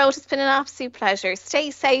 Okay, Garrod, it's been an absolute pleasure.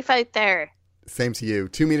 Stay safe out there. Same to you.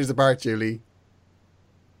 2 meters apart, Julie.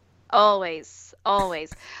 Always.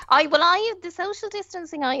 The social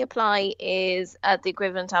distancing I apply is the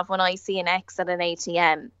equivalent of when I see an X at an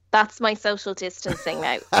ATM. That's my social distancing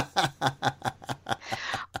now.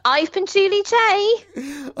 I've been Julie J.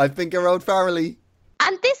 I've been Garrod Farrelly.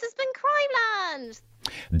 And this has been Crimeland.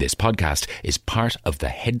 This podcast is part of the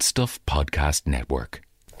Head Stuff Podcast Network.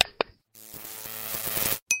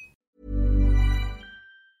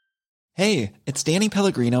 Hey, it's Danny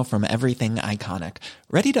Pellegrino from Everything Iconic.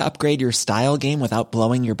 Ready to upgrade your style game without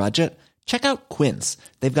blowing your budget? Check out Quince.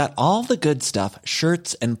 They've got all the good stuff,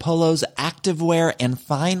 shirts and polos, activewear, and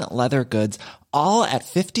fine leather goods, all at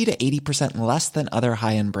 50 to 80% less than other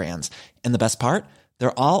high-end brands. And the best part?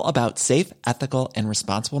 They're all about safe, ethical, and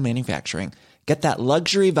responsible manufacturing. Get that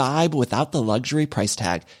luxury vibe without the luxury price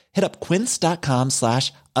tag. Hit up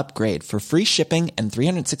quince.com/upgrade for free shipping and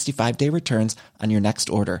 365-day returns on your next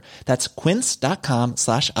order. That's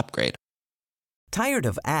quince.com/upgrade. Tired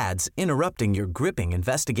of ads interrupting your gripping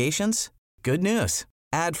investigations? Good news.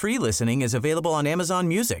 Ad-free listening is available on Amazon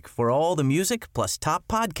Music for all the music plus top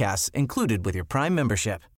podcasts included with your Prime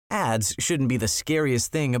membership. Ads shouldn't be the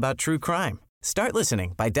scariest thing about true crime. Start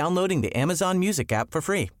listening by downloading the Amazon Music app for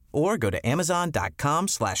free or go to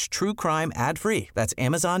amazon.com/truecrime ad-free. That's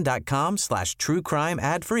amazon.com/truecrime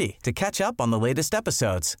ad-free to catch up on the latest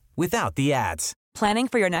episodes without the ads. Planning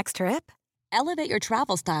for your next trip? Elevate your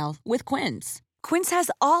travel style with Quince. Quince has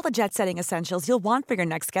all the jet-setting essentials you'll want for your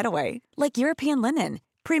next getaway, like European linen,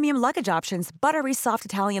 premium luggage options, buttery soft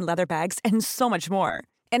Italian leather bags, and so much more.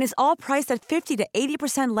 And is all priced at 50 to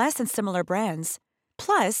 80% less than similar brands.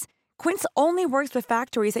 Plus, Quince only works with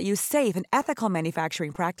factories that use safe and ethical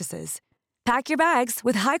manufacturing practices. Pack your bags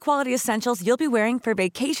with high-quality essentials you'll be wearing for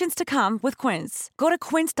vacations to come with Quince. Go to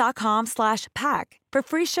quince.com/pack for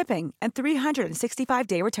free shipping and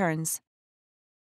 365-day returns.